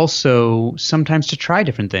 But also sometimes to try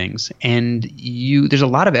different things. And there's a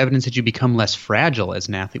lot of evidence that you become less fragile as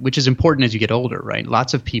an athlete, which is important as you get older, right? I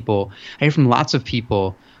hear from lots of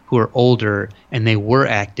people who are older and they were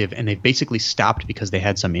active and they basically stopped because they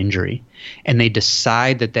had some injury. And they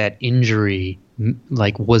decide that injury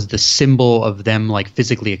like was the symbol of them like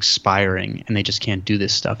physically expiring and they just can't do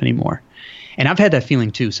this stuff anymore. And I've had that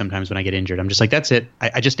feeling too sometimes when I get injured. I'm just like, that's it.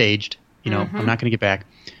 I just aged, I'm not going to get back.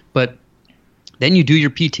 But then you do your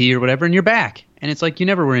PT or whatever and you're back. And it's like you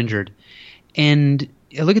never were injured. And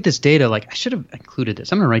I look at this data, like I should have included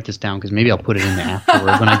this. I'm going to write this down because maybe I'll put it in there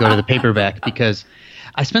afterward when I go to the paperback, because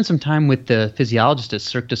I spent some time with the physiologist at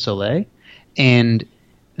Cirque du Soleil, and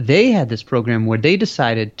they had this program where they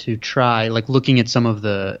decided to try, like looking at some of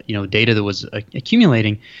the data that was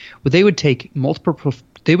accumulating, where they would take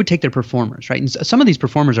their performers, right? And some of these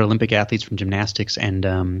performers are Olympic athletes from gymnastics and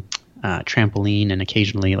trampoline and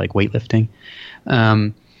occasionally like weightlifting.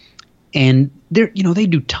 And they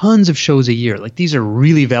do tons of shows a year. Like these are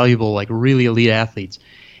really valuable, like really elite athletes.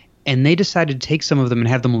 And they decided to take some of them and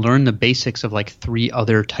have them learn the basics of like 3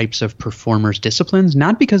 other types of performers' disciplines,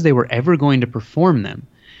 not because they were ever going to perform them,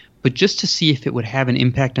 but just to see if it would have an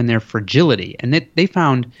impact on their fragility. And they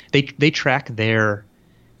found they track their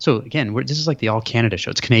 – so again, this is like the All Canada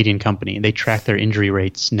show. It's a Canadian company. And they track their injury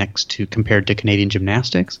rates compared to Canadian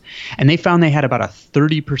gymnastics. And they found they had about a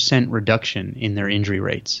 30% reduction in their injury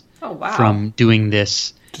rates. Oh, wow. From doing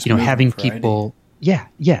this, having people – yeah,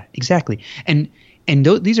 exactly. And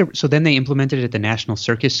these are, so then they implemented it at the National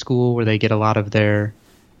Circus School where they get a lot of their,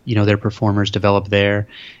 their performers develop there.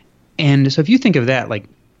 And so if you think of that, like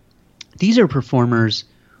these are performers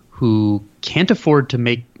who can't afford to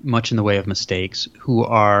make much in the way of mistakes, who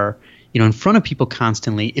are, in front of people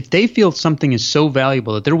constantly. If they feel something is so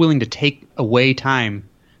valuable that they're willing to take away time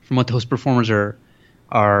from what those performers are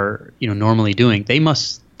normally doing, they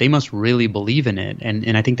must really believe in it.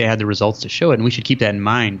 And I think they had the results to show it. And we should keep that in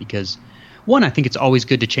mind because, one, I think it's always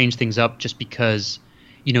good to change things up just because,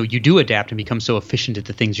 you do adapt and become so efficient at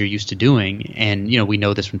the things you're used to doing. And, we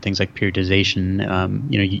know this from things like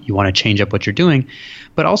periodization. You want to change up what you're doing.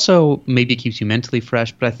 But also maybe it keeps you mentally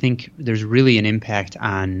fresh. But I think there's really an impact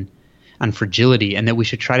on fragility, and that we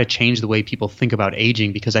should try to change the way people think about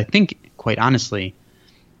aging, because I think, quite honestly,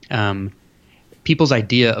 people's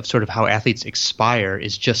idea of sort of how athletes expire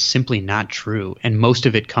is just simply not true. And most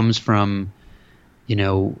of it comes from,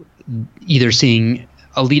 either seeing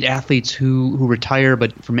elite athletes who retire,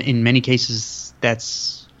 but in many cases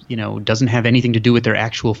that's, doesn't have anything to do with their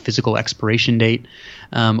actual physical expiration date,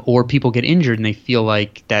 or people get injured and they feel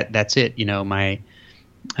like that's it.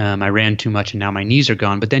 I ran too much and now my knees are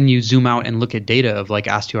gone. But then you zoom out and look at data of like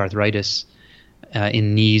osteoarthritis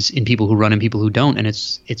in knees in people who run and people who don't, and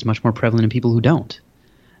it's much more prevalent in people who don't.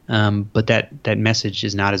 But that message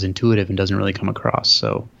is not as intuitive and doesn't really come across.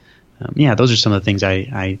 So those are some of the things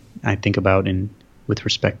I think about with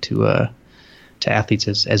respect to athletes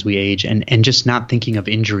as we age, and just not thinking of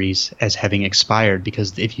injuries as having expired,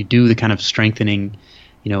 because if you do the kind of strengthening,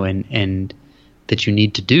 and that you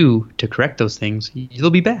need to do to correct those things, you'll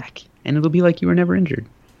be back and it'll be like you were never injured.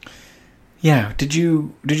 Yeah. Did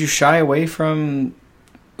you shy away from,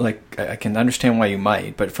 like, I can understand why you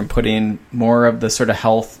might, but from putting more of the sort of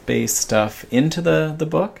health-based stuff into the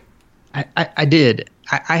book? I did.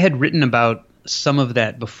 I had written about some of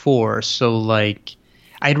that before. So like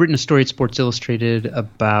I had written a story at Sports Illustrated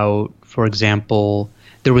about, for example,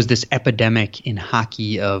 there was this epidemic in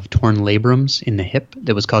hockey of torn labrums in the hip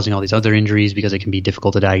that was causing all these other injuries because it can be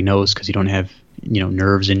difficult to diagnose because you don't have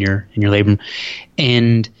nerves in your labrum,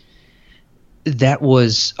 and that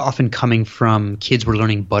was often coming from kids were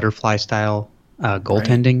learning butterfly style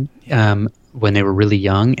goaltending. Right. Yeah. When they were really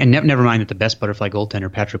young, and never mind that the best butterfly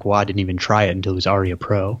goaltender, Patrick Waugh, didn't even try it until he was already a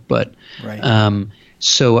pro. But right.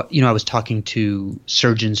 So, I was talking to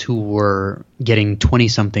surgeons who were getting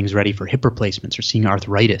 20-somethings ready for hip replacements or seeing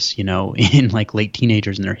arthritis, in like late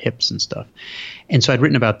teenagers in their hips and stuff. And so I'd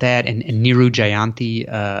written about that. And Neeru Jayanthi,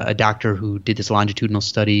 a doctor who did this longitudinal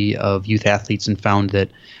study of youth athletes and found that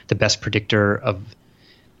the best predictor of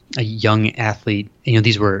a young athlete,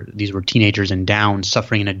 these were teenagers and down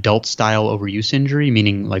suffering an adult-style overuse injury,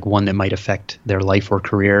 meaning like one that might affect their life or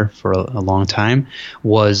career for a long time,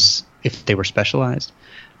 was if they were specialized.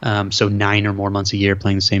 So 9 or more months a year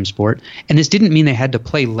playing the same sport. And this didn't mean they had to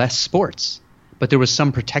play less sports, but there was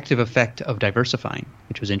some protective effect of diversifying,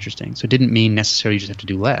 which was interesting. So it didn't mean necessarily you just have to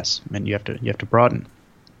do less. It meant you have to broaden.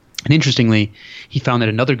 And interestingly, he found that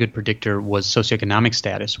another good predictor was socioeconomic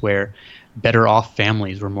status, where better off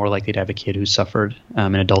families were more likely to have a kid who suffered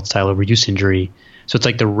an adult-style overuse injury. So it's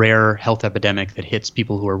like the rare health epidemic that hits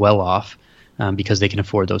people who are well off because they can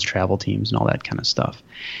afford those travel teams and all that kind of stuff.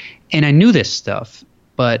 And I knew this stuff,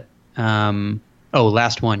 but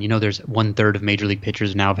last one, there's 1/3 of major league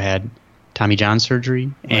pitchers now have had Tommy John surgery,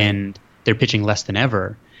 right, and they're pitching less than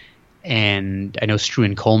ever. And I know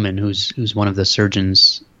Struan Coleman, who's one of the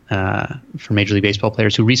surgeons for Major League Baseball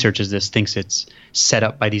players who researches this, thinks it's set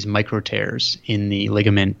up by these micro tears in the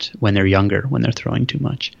ligament when they're younger, when they're throwing too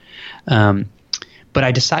much. But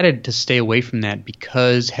I decided to stay away from that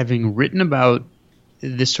because, having written about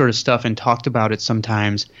this sort of stuff and talked about it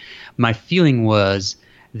sometimes, my feeling was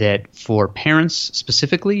that for parents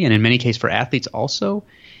specifically, and in many cases for athletes also,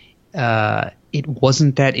 it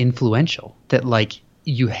wasn't that influential. That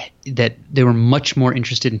that they were much more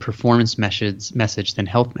interested in performance message than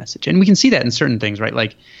health message. And we can see that in certain things, right?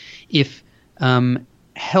 Like if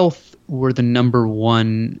health were the number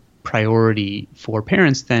one priority for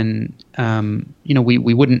parents, then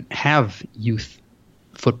we wouldn't have youth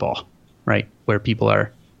football, right, where people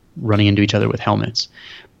are running into each other with helmets.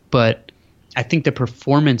 But I think the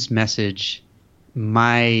performance message,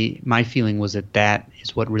 my feeling was that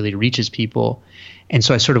is what really reaches people. And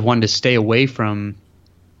so I sort of wanted to stay away from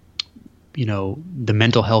the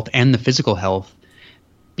mental health and the physical health,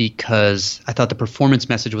 because I thought the performance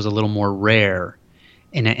message was a little more rare,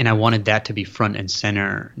 and I wanted that to be front and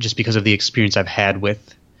center, just because of the experience I've had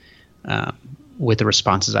with the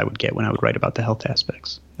responses I would get when I would write about the health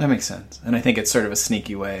aspects. That makes sense, and I think it's sort of a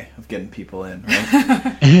sneaky way of getting people in,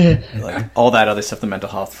 right? Like all that other stuff, the mental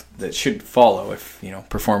health that should follow if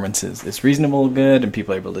performance is reasonable, good, and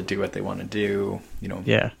people are able to do what they want to do,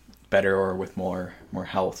 yeah, better or with more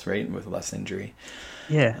health, right, and with less injury.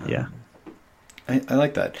 Yeah. I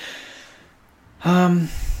like that. I'm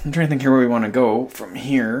trying to think here where we want to go from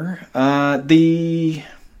here.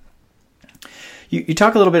 You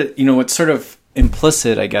talk a little bit, what's sort of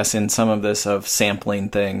implicit, I guess, in some of this of sampling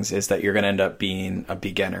things is that you're going to end up being a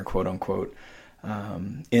beginner, quote unquote,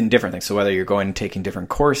 in different things. So whether you're going and taking different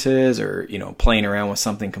courses or, playing around with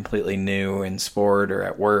something completely new in sport or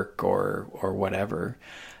at work or whatever.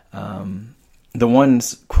 The one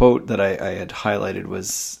quote that I had highlighted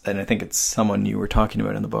was, and I think it's someone you were talking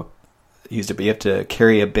about in the book, used it, but you have to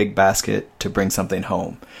carry a big basket to bring something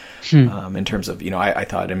home. In terms of, I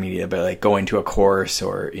thought immediately about like going to a course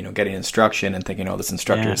or, getting instruction and thinking, this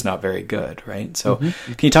instructor is not very good, right? So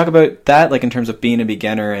can you talk about that, like in terms of being a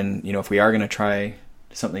beginner and, if we are going to try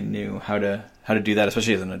something new, how to do that,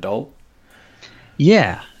 especially as an adult?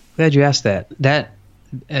 Yeah, glad you asked that. That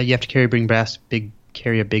you have to carry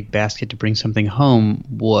a big basket to bring something home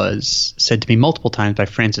was said to me multiple times by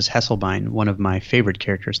Frances Hesselbein, one of my favorite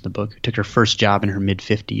characters in the book, who took her first job in her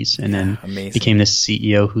mid-50s and then became this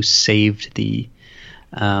CEO who saved the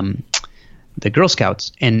Girl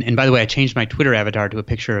Scouts. And by the way, I changed my Twitter avatar to a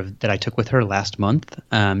picture that I took with her last month.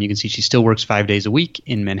 You can see she still works 5 days a week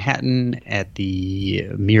in Manhattan at the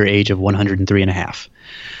mere age of 103 and a half.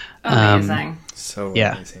 Amazing. So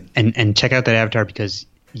yeah. Amazing. And check out that avatar because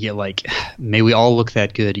may we all look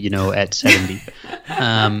that good, at 70.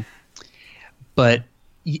 But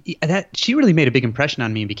that she really made a big impression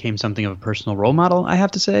on me and became something of a personal role model, I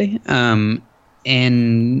have to say.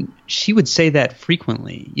 And she would say that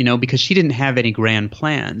frequently, because she didn't have any grand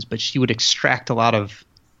plans, but she would extract a lot of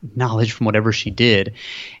knowledge from whatever she did.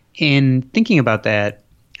 And thinking about that,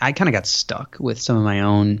 I kind of got stuck with some of my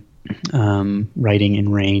own writing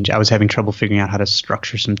in range. I was having trouble figuring out how to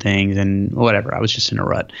structure some things and whatever. I was just in a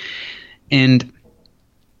rut. And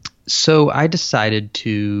So I decided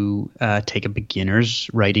to take a beginner's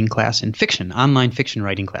writing class in fiction, online fiction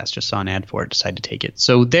writing class. Just saw an ad for it, decided to take it.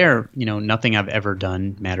 So there, nothing I've ever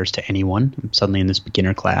done matters to anyone. I'm suddenly in this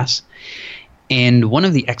beginner class. And one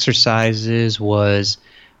of the exercises was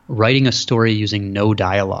writing a story using no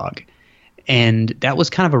dialogue. And that was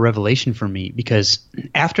kind of a revelation for me because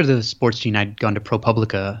after the sports gene, I'd gone to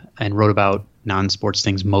ProPublica and wrote about non-sports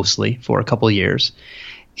things mostly for a couple of years.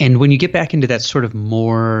 And when you get back into that sort of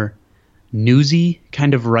more newsy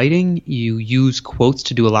kind of writing, you use quotes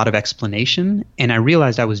to do a lot of explanation. And I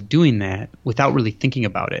realized I was doing that without really thinking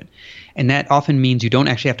about it. And that often means you don't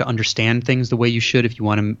actually have to understand things the way you should if you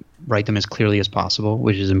want to write them as clearly as possible,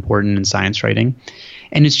 which is important in science writing.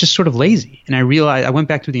 And it's just sort of lazy. And I realized I went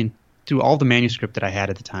back through all the manuscript that I had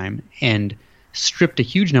at the time and stripped a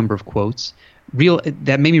huge number of quotes.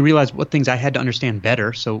 That made me realize what things I had to understand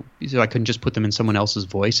better, so I couldn't just put them in someone else's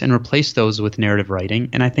voice, and replace those with narrative writing.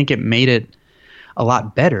 And I think it made it a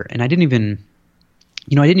lot better. And I didn't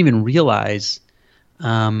even realize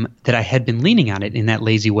that I had been leaning on it in that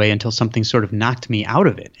lazy way until something sort of knocked me out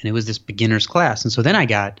of it. And it was this beginner's class. And so then I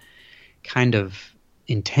got kind of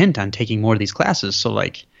intent on taking more of these classes. So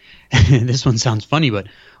like, this one sounds funny, but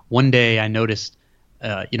one day I noticed,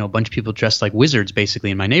 a bunch of people dressed like wizards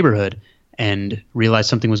basically in my neighborhood, and realized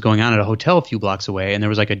something was going on at a hotel a few blocks away, and there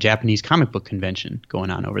was like a Japanese comic book convention going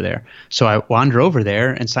on over there. So I wander over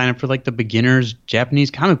there and sign up for like the beginner's Japanese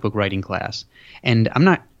comic book writing class. And I'm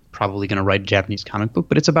not probably going to write a Japanese comic book,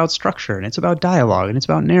 but it's about structure and it's about dialogue and it's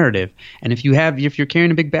about narrative. And if you're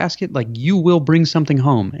carrying a big basket, like, you will bring something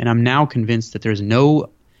home. And I'm now convinced that there's no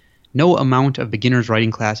amount of beginner's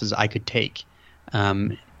writing classes I could take,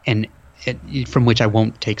 from which I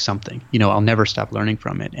won't take something. I'll never stop learning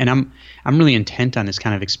from it. And I'm really intent on this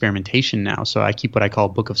kind of experimentation now. So I keep what I call a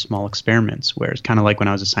book of small experiments, where it's kind of like when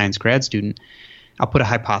I was a science grad student. I'll put a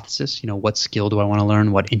hypothesis, what skill do I want to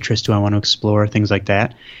learn? What interest do I want to explore? Things like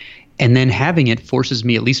that. And then having it forces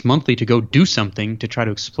me at least monthly to go do something to try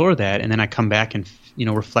to explore that. And then I come back and,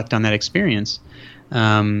 reflect on that experience.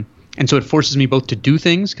 And so it forces me both to do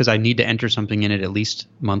things because I need to enter something in it at least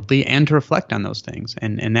monthly, and to reflect on those things.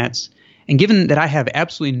 And given that I have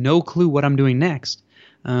absolutely no clue what I'm doing next,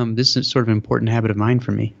 this is sort of an important habit of mine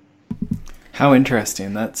for me. How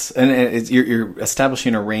interesting. You're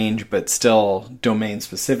establishing a range, but still domain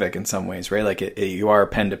specific in some ways, right? Like you are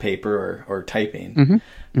pen to paper or typing,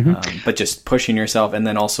 but just pushing yourself, and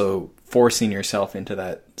then also forcing yourself into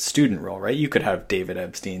that student role, right? You could have David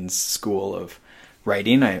Epstein's school of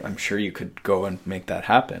writing. I'm sure you could go and make that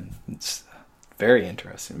happen. It's very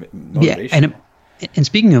interesting. Motivation. Yeah, and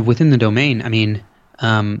speaking of within the domain, I mean,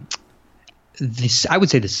 I would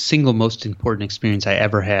say the single most important experience I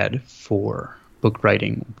ever had for book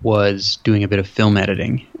writing was doing a bit of film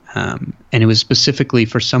editing. And it was specifically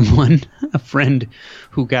for someone, a friend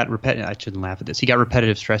who got I shouldn't laugh at this. He got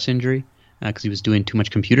repetitive stress injury because he was doing too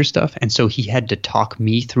much computer stuff. And so he had to talk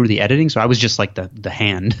me through the editing. So I was just like the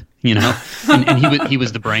hand, and he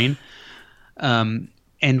was the brain.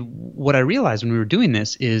 And what I realized when we were doing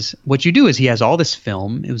this is what you do is he has all this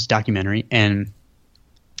film. It was documentary. And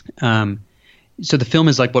so the film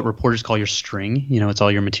is like what reporters call your string. It's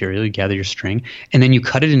all your material. You gather your string. And then you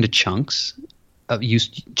cut it into chunks that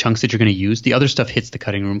you're going to use. The other stuff hits the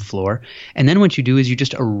cutting room floor. And then what you do is you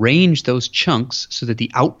just arrange those chunks so that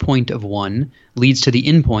the out point of one leads to the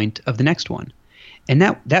in point of the next one. And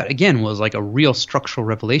that again was like a real structural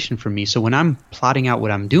revelation for me. So when I'm plotting out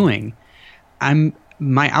what I'm doing,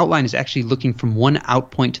 my outline is actually looking from one out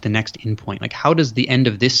point to the next in point. Like, how does the end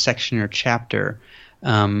of this section or chapter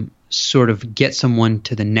sort of get someone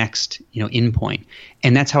to the next, in point?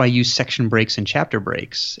 And that's how I use section breaks and chapter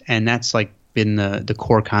breaks. And that's like been the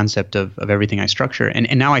core concept of everything I structure.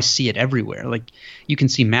 And now I see it everywhere. Like, you can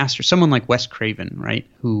see someone like Wes Craven, right?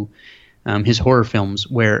 Who his horror films,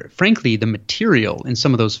 where frankly the material in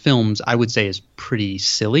some of those films I would say is pretty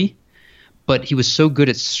silly. But he was so good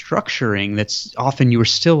at structuring that's often you were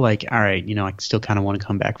still like, all right, I still kind of want to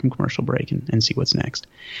come back from commercial break and see what's next.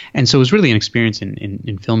 And so it was really an experience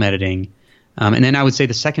in film editing. And then I would say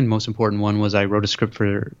the second most important one was I wrote a script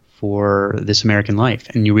for This American Life.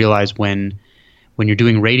 And you realize when you're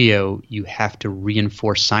doing radio, you have to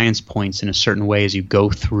reinforce science points in a certain way as you go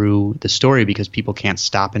through the story because people can't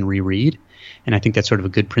stop and reread. And I think that's sort of a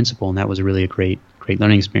good principle, and that was really a great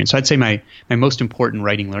learning experience. So I'd say my most important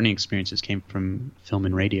writing learning experiences came from film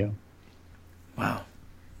and radio. Wow.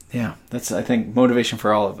 Yeah, that's, I think, motivation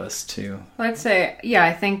for all of us too. Well, I'd say,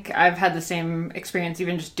 I think I've had the same experience.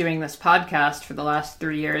 Even just doing this podcast for the last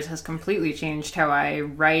 3 years has completely changed how I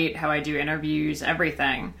write, how I do interviews,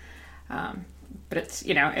 everything. but it's,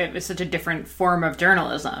 it was such a different form of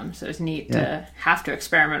journalism. So it's neat to have to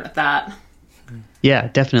experiment with that. Yeah,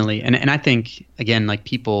 definitely. And I think, again, like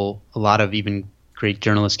people, a lot of even great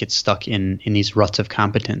journalists get stuck in these ruts of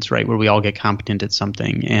competence, right? Where we all get competent at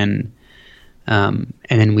something and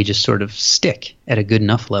then we just sort of stick at a good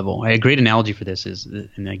enough level. A great analogy for this is,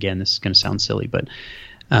 and again, this is going to sound silly, but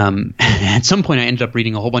at some point I ended up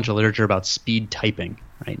reading a whole bunch of literature about speed typing,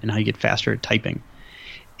 right? And how you get faster at typing.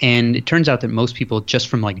 And it turns out that most people just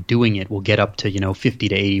from like doing it will get up to, 50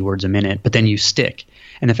 to 80 words a minute, but then you stick.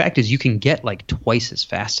 And the fact is you can get like twice as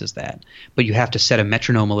fast as that, but you have to set a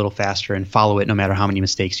metronome a little faster and follow it no matter how many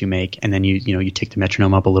mistakes you make. And then you tick the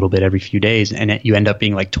metronome up a little bit every few days and you end up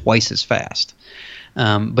being like twice as fast.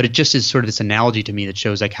 But it just is sort of this analogy to me that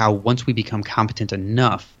shows like how once we become competent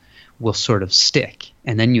enough, we'll sort of stick.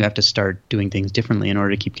 And then you have to start doing things differently in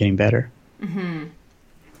order to keep getting better. Mm-hmm.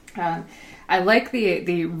 I like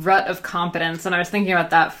the rut of competence, and I was thinking about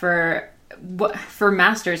that for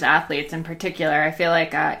masters athletes in particular. I feel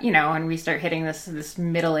like when we start hitting this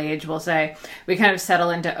middle age, we'll say we kind of settle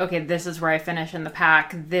into, okay, this is where I finish in the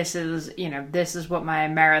pack. This is what my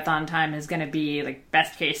marathon time is going to be, like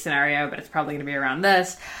best case scenario, but it's probably going to be around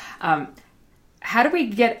this. How do we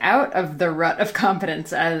get out of the rut of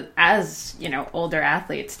competence as older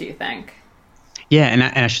athletes, do you think? Yeah, and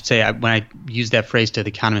I should say, when I used that phrase to the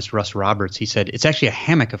economist Russ Roberts, he said it's actually a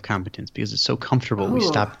hammock of competence because it's so comfortable.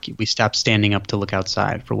 Ooh. We stop standing up to look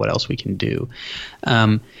outside for what else we can do.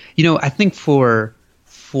 I think for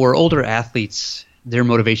older athletes, their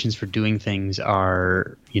motivations for doing things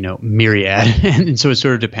are myriad, and so it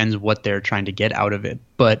sort of depends what they're trying to get out of it.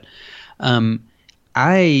 But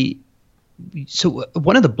so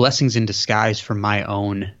one of the blessings in disguise for my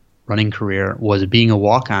own running career was being a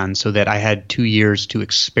walk-on, so that I had 2 years to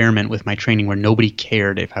experiment with my training where nobody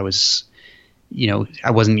cared if I was,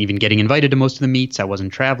 I wasn't even getting invited to most of the meets. I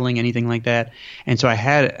wasn't traveling, anything like that. And so I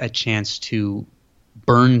had a chance to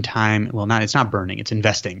burn time. Well, it's not burning, it's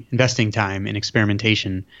investing time in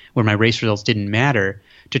experimentation where my race results didn't matter,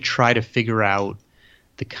 to try to figure out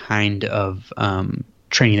the kind of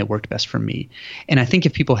training that worked best for me. And I think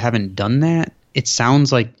if people haven't done that, it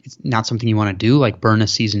sounds like it's not something you want to do, like burn a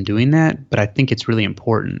season doing that, but I think it's really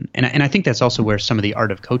important. And I think that's also where some of the art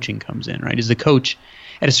of coaching comes in, right? Is the coach,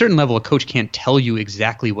 at a certain level, a coach can't tell you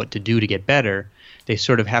exactly what to do to get better. They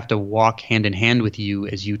sort of have to walk hand in hand with you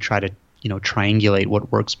as you try to, triangulate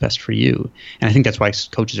what works best for you. And I think that's why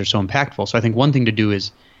coaches are so impactful. So I think one thing to do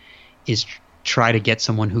is try to get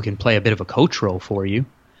someone who can play a bit of a coach role for you.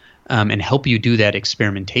 And help you do that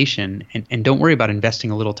experimentation, and don't worry about investing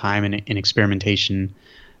a little time in experimentation,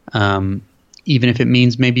 even if it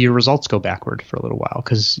means maybe your results go backward for a little while,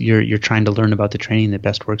 because you're trying to learn about the training that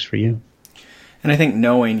best works for you. And I think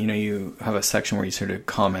knowing, you have a section where you sort of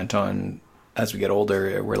comment on, as we get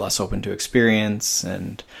older, we're less open to experience,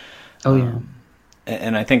 and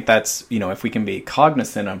and I think that's, if we can be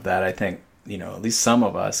cognizant of that, I think, at least some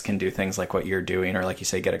of us can do things like what you're doing, or like you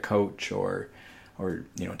say, get a coach, or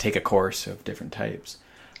take a course of different types.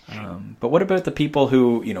 But what about the people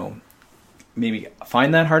who, maybe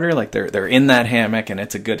find that harder? Like they're in that hammock and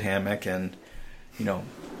it's a good hammock, and,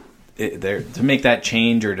 they're to make that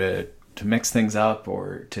change, or to mix things up,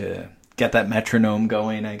 or to get that metronome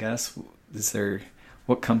going, I guess.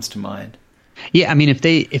 What comes to mind? Yeah, I mean,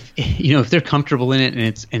 if they're comfortable in it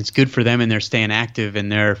and it's good for them and they're staying active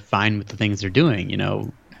and they're fine with the things they're doing,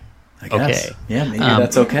 I guess. Okay. Yeah, maybe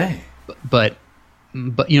that's okay. But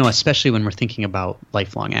especially when we're thinking about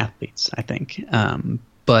lifelong athletes, I think.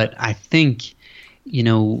 But I think,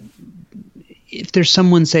 if there's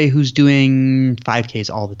someone, say, who's doing 5Ks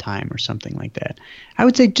all the time or something like that, I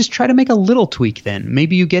would say just try to make a little tweak then.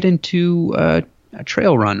 Maybe you get into a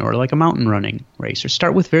trail run or like a mountain running race, or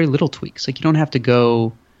start with very little tweaks. Like you don't have to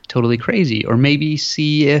go totally crazy, or maybe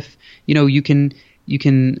see if, you can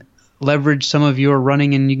leverage some of your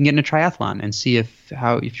running and you can get in a triathlon and see if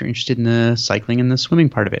you're interested in the cycling and the swimming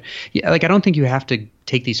part of it. Yeah, like I don't think you have to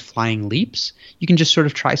take these flying leaps. You can just sort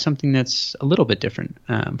of try something that's a little bit different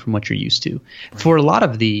from what you're used to. Right. For a lot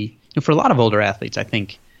of older athletes, I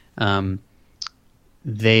think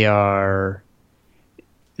their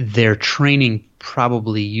training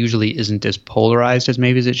probably usually isn't as polarized as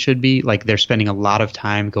maybe as it should be. Like they're spending a lot of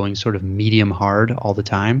time going sort of medium hard all the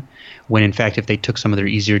time, when in fact if they took some of their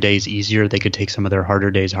easier days easier, they could take some of their harder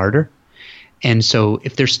days harder. And so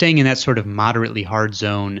if they're staying in that sort of moderately hard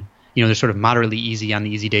zone, they're sort of moderately easy on the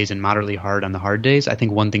easy days and moderately hard on the hard days, I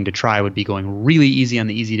think one thing to try would be going really easy on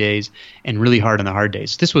the easy days and really hard on the hard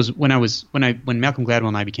days. This was when Malcolm Gladwell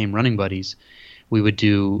and I became running buddies. We would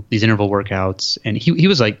do these interval workouts, and he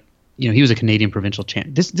was like, he was a Canadian provincial champ.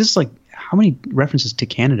 This is like, how many references to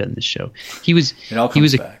Canada in this show? He was It all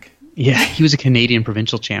comes back. Yeah, he was a Canadian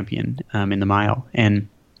provincial champion in the mile. And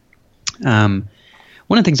one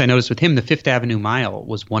of the things I noticed with him, the Fifth Avenue Mile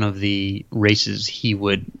was one of the races he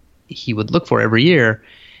would look for every year.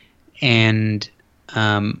 And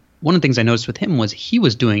one of the things I noticed with him was he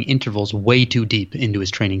was doing intervals way too deep into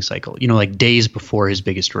his training cycle, like days before his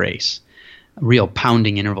biggest race, real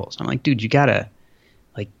pounding intervals. I'm like, dude, you gotta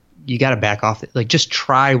back off. Like, just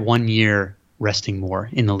try 1 year resting more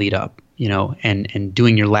in the lead up, and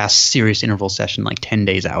doing your last serious interval session like 10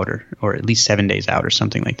 days out or at least 7 days out or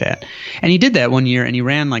something like that. And he did that 1 year, and he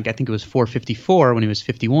ran like, I think it was 4:54 when he was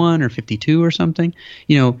 51 or 52 or something,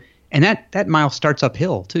 and that mile starts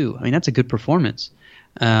uphill too. I mean, that's a good performance.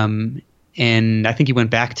 And I think he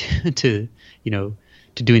went back to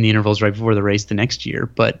doing the intervals right before the race the next year,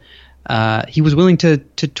 but he was willing to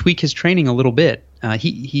tweak his training a little bit.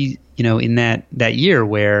 He in that year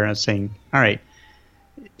where I was saying, all right,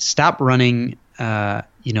 stop running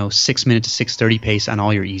 6 minute to 6:30 pace on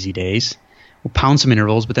all your easy days. We'll pound some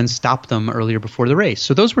intervals, but then stop them earlier before the race.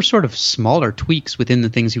 So those were sort of smaller tweaks within the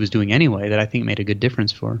things he was doing anyway that I think made a good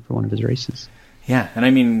difference for one of his races. Yeah, and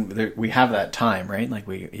I mean, we have that time, right? Like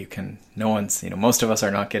no one's, most of us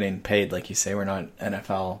are not getting paid, like you say. We're not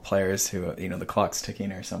NFL players who, the clock's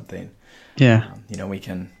ticking or something. Yeah. We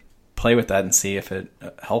can play with that and see if it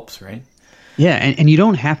helps, right? Yeah, and you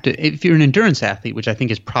don't have to, if you're an endurance athlete, which I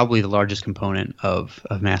think is probably the largest component of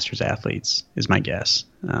masters athletes, is my guess,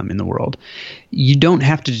 in the world, you don't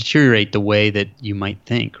have to deteriorate the way that you might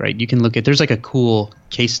think, right? You can there's like a cool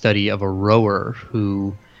case study of a rower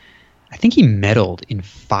who, I think he medaled in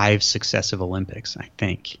 5 successive Olympics, I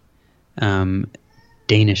think.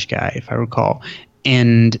 Danish guy, if I recall.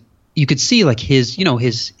 And you could see like his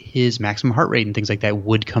maximum heart rate and things like that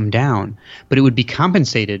would come down, but it would be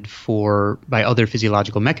compensated for by other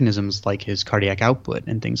physiological mechanisms like his cardiac output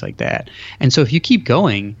and things like that. And so if you keep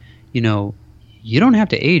going, you don't have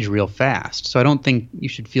to age real fast. So I don't think you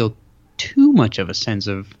should feel too much of a sense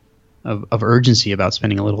of urgency about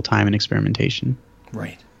spending a little time in experimentation.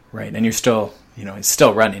 Right. And you're still, it's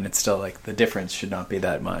still running. It's still like the difference should not be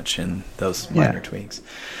that much in those minor tweaks.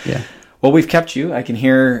 Yeah. Well, we've kept you. I can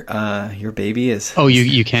hear your baby is... Oh,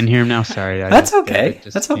 you can hear him now? Sorry. That's okay.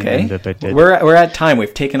 That's okay. We're at time.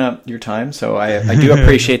 We've taken up your time, so I do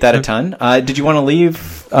appreciate that a ton. Did you want to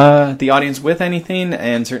leave the audience with anything?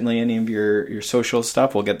 And certainly any of your social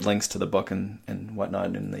stuff. We'll get links to the book and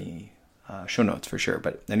whatnot in the show notes for sure.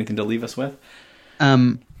 But anything to leave us with?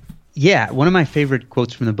 Yeah, one of my favorite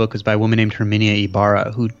quotes from the book is by a woman named Herminia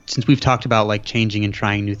Ibarra, who, since we've talked about like changing and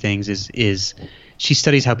trying new things, is she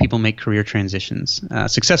studies how people make career transitions,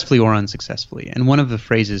 successfully or unsuccessfully. And one of the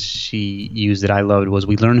phrases she used that I loved was,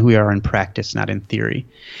 "We learn who we are in practice, not in theory."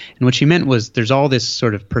 And what she meant was there's all this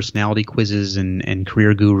sort of personality quizzes and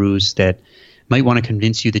career gurus that might want to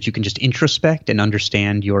convince you that you can just introspect and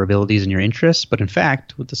understand your abilities and your interests. But in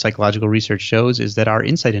fact, what the psychological research shows is that our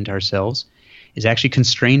insight into ourselves is actually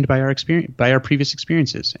constrained by our previous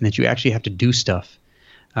experiences, and that you actually have to do stuff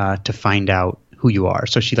to find out who you are.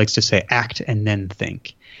 So she likes to say, act and then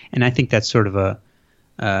think. And I think that's sort of a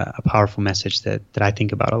powerful message that I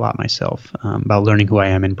think about a lot myself, about learning who I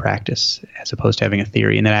am in practice as opposed to having a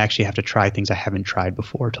theory, and that I actually have to try things I haven't tried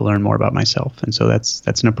before to learn more about myself. And so that's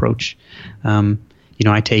an approach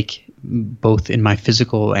I take both in my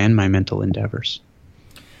physical and my mental endeavors.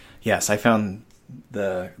 Yes, I found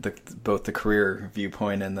both the career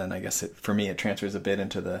viewpoint, and then I guess for me it transfers a bit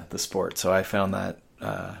into the sport. So I found that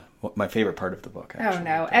my favorite part of the book. Actually. Oh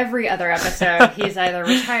no! Every other episode, he's either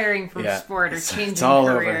retiring from sport or changing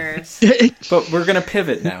careers. But we're gonna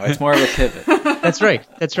pivot now. It's more of a pivot. That's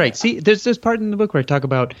right. See, there's part in the book where I talk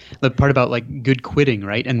about the part about like good quitting,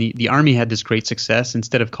 right? And the Army had this great success.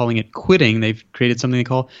 Instead of calling it quitting, they've created something they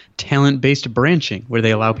call talent-based branching, where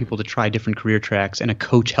they allow people to try different career tracks, and a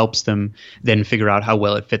coach helps them then figure out how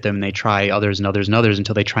well it fit them, and they try others and others and others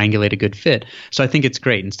until they triangulate a good fit. So I think it's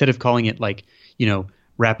great. Instead of calling it like,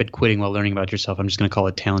 rapid quitting while learning about yourself, I'm just going to call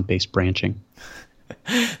it talent-based branching.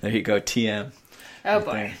 There you go, TM. Oh,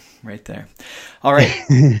 boy. Right there. All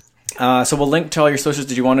right. So we'll link to all your socials.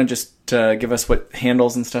 Did you want to just give us what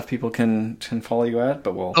handles and stuff people can follow you at?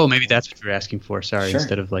 But we'll. Oh, maybe that's what you're asking for. Sorry, sure.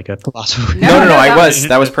 Instead of like a philosopher. No.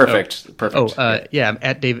 That was perfect. Perfect. Yeah.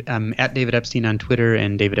 I'm at David Epstein on Twitter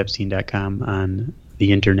and davidepstein.com on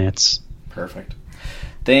the internets. Perfect.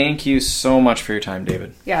 Thank you so much for your time,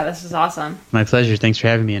 David. Yeah, this is awesome. My pleasure. Thanks for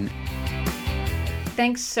having me. And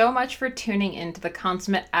thanks so much for tuning into the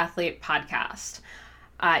Consummate Athlete podcast.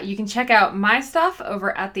 You can check out my stuff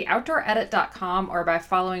over at theoutdooredit.com or by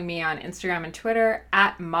following me on Instagram and Twitter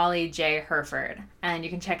at Molly J. Herford. And you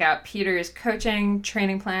can check out Peter's coaching,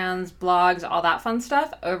 training plans, blogs, all that fun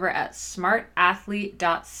stuff over at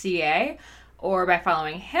smartathlete.ca or by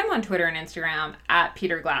following him on Twitter and Instagram at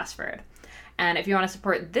Peter Glassford. And if you want to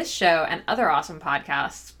support this show and other awesome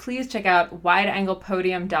podcasts, please check out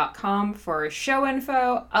wideanglepodium.com for show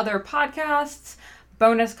info, other podcasts,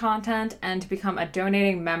 bonus content, and to become a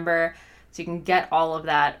donating member so you can get all of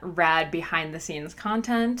that rad behind the scenes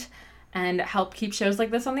content and help keep shows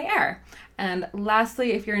like this on the air. And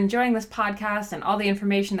lastly, if you're enjoying this podcast and all the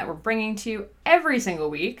information that we're bringing to you every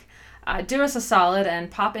single week, do us a solid and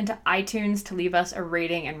pop into iTunes to leave us a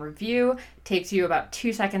rating and review. It takes you about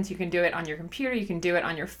 2 seconds. You can do it on your computer, you can do it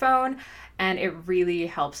on your phone, and it really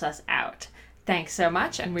helps us out. Thanks so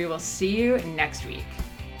much, and we will see you next week.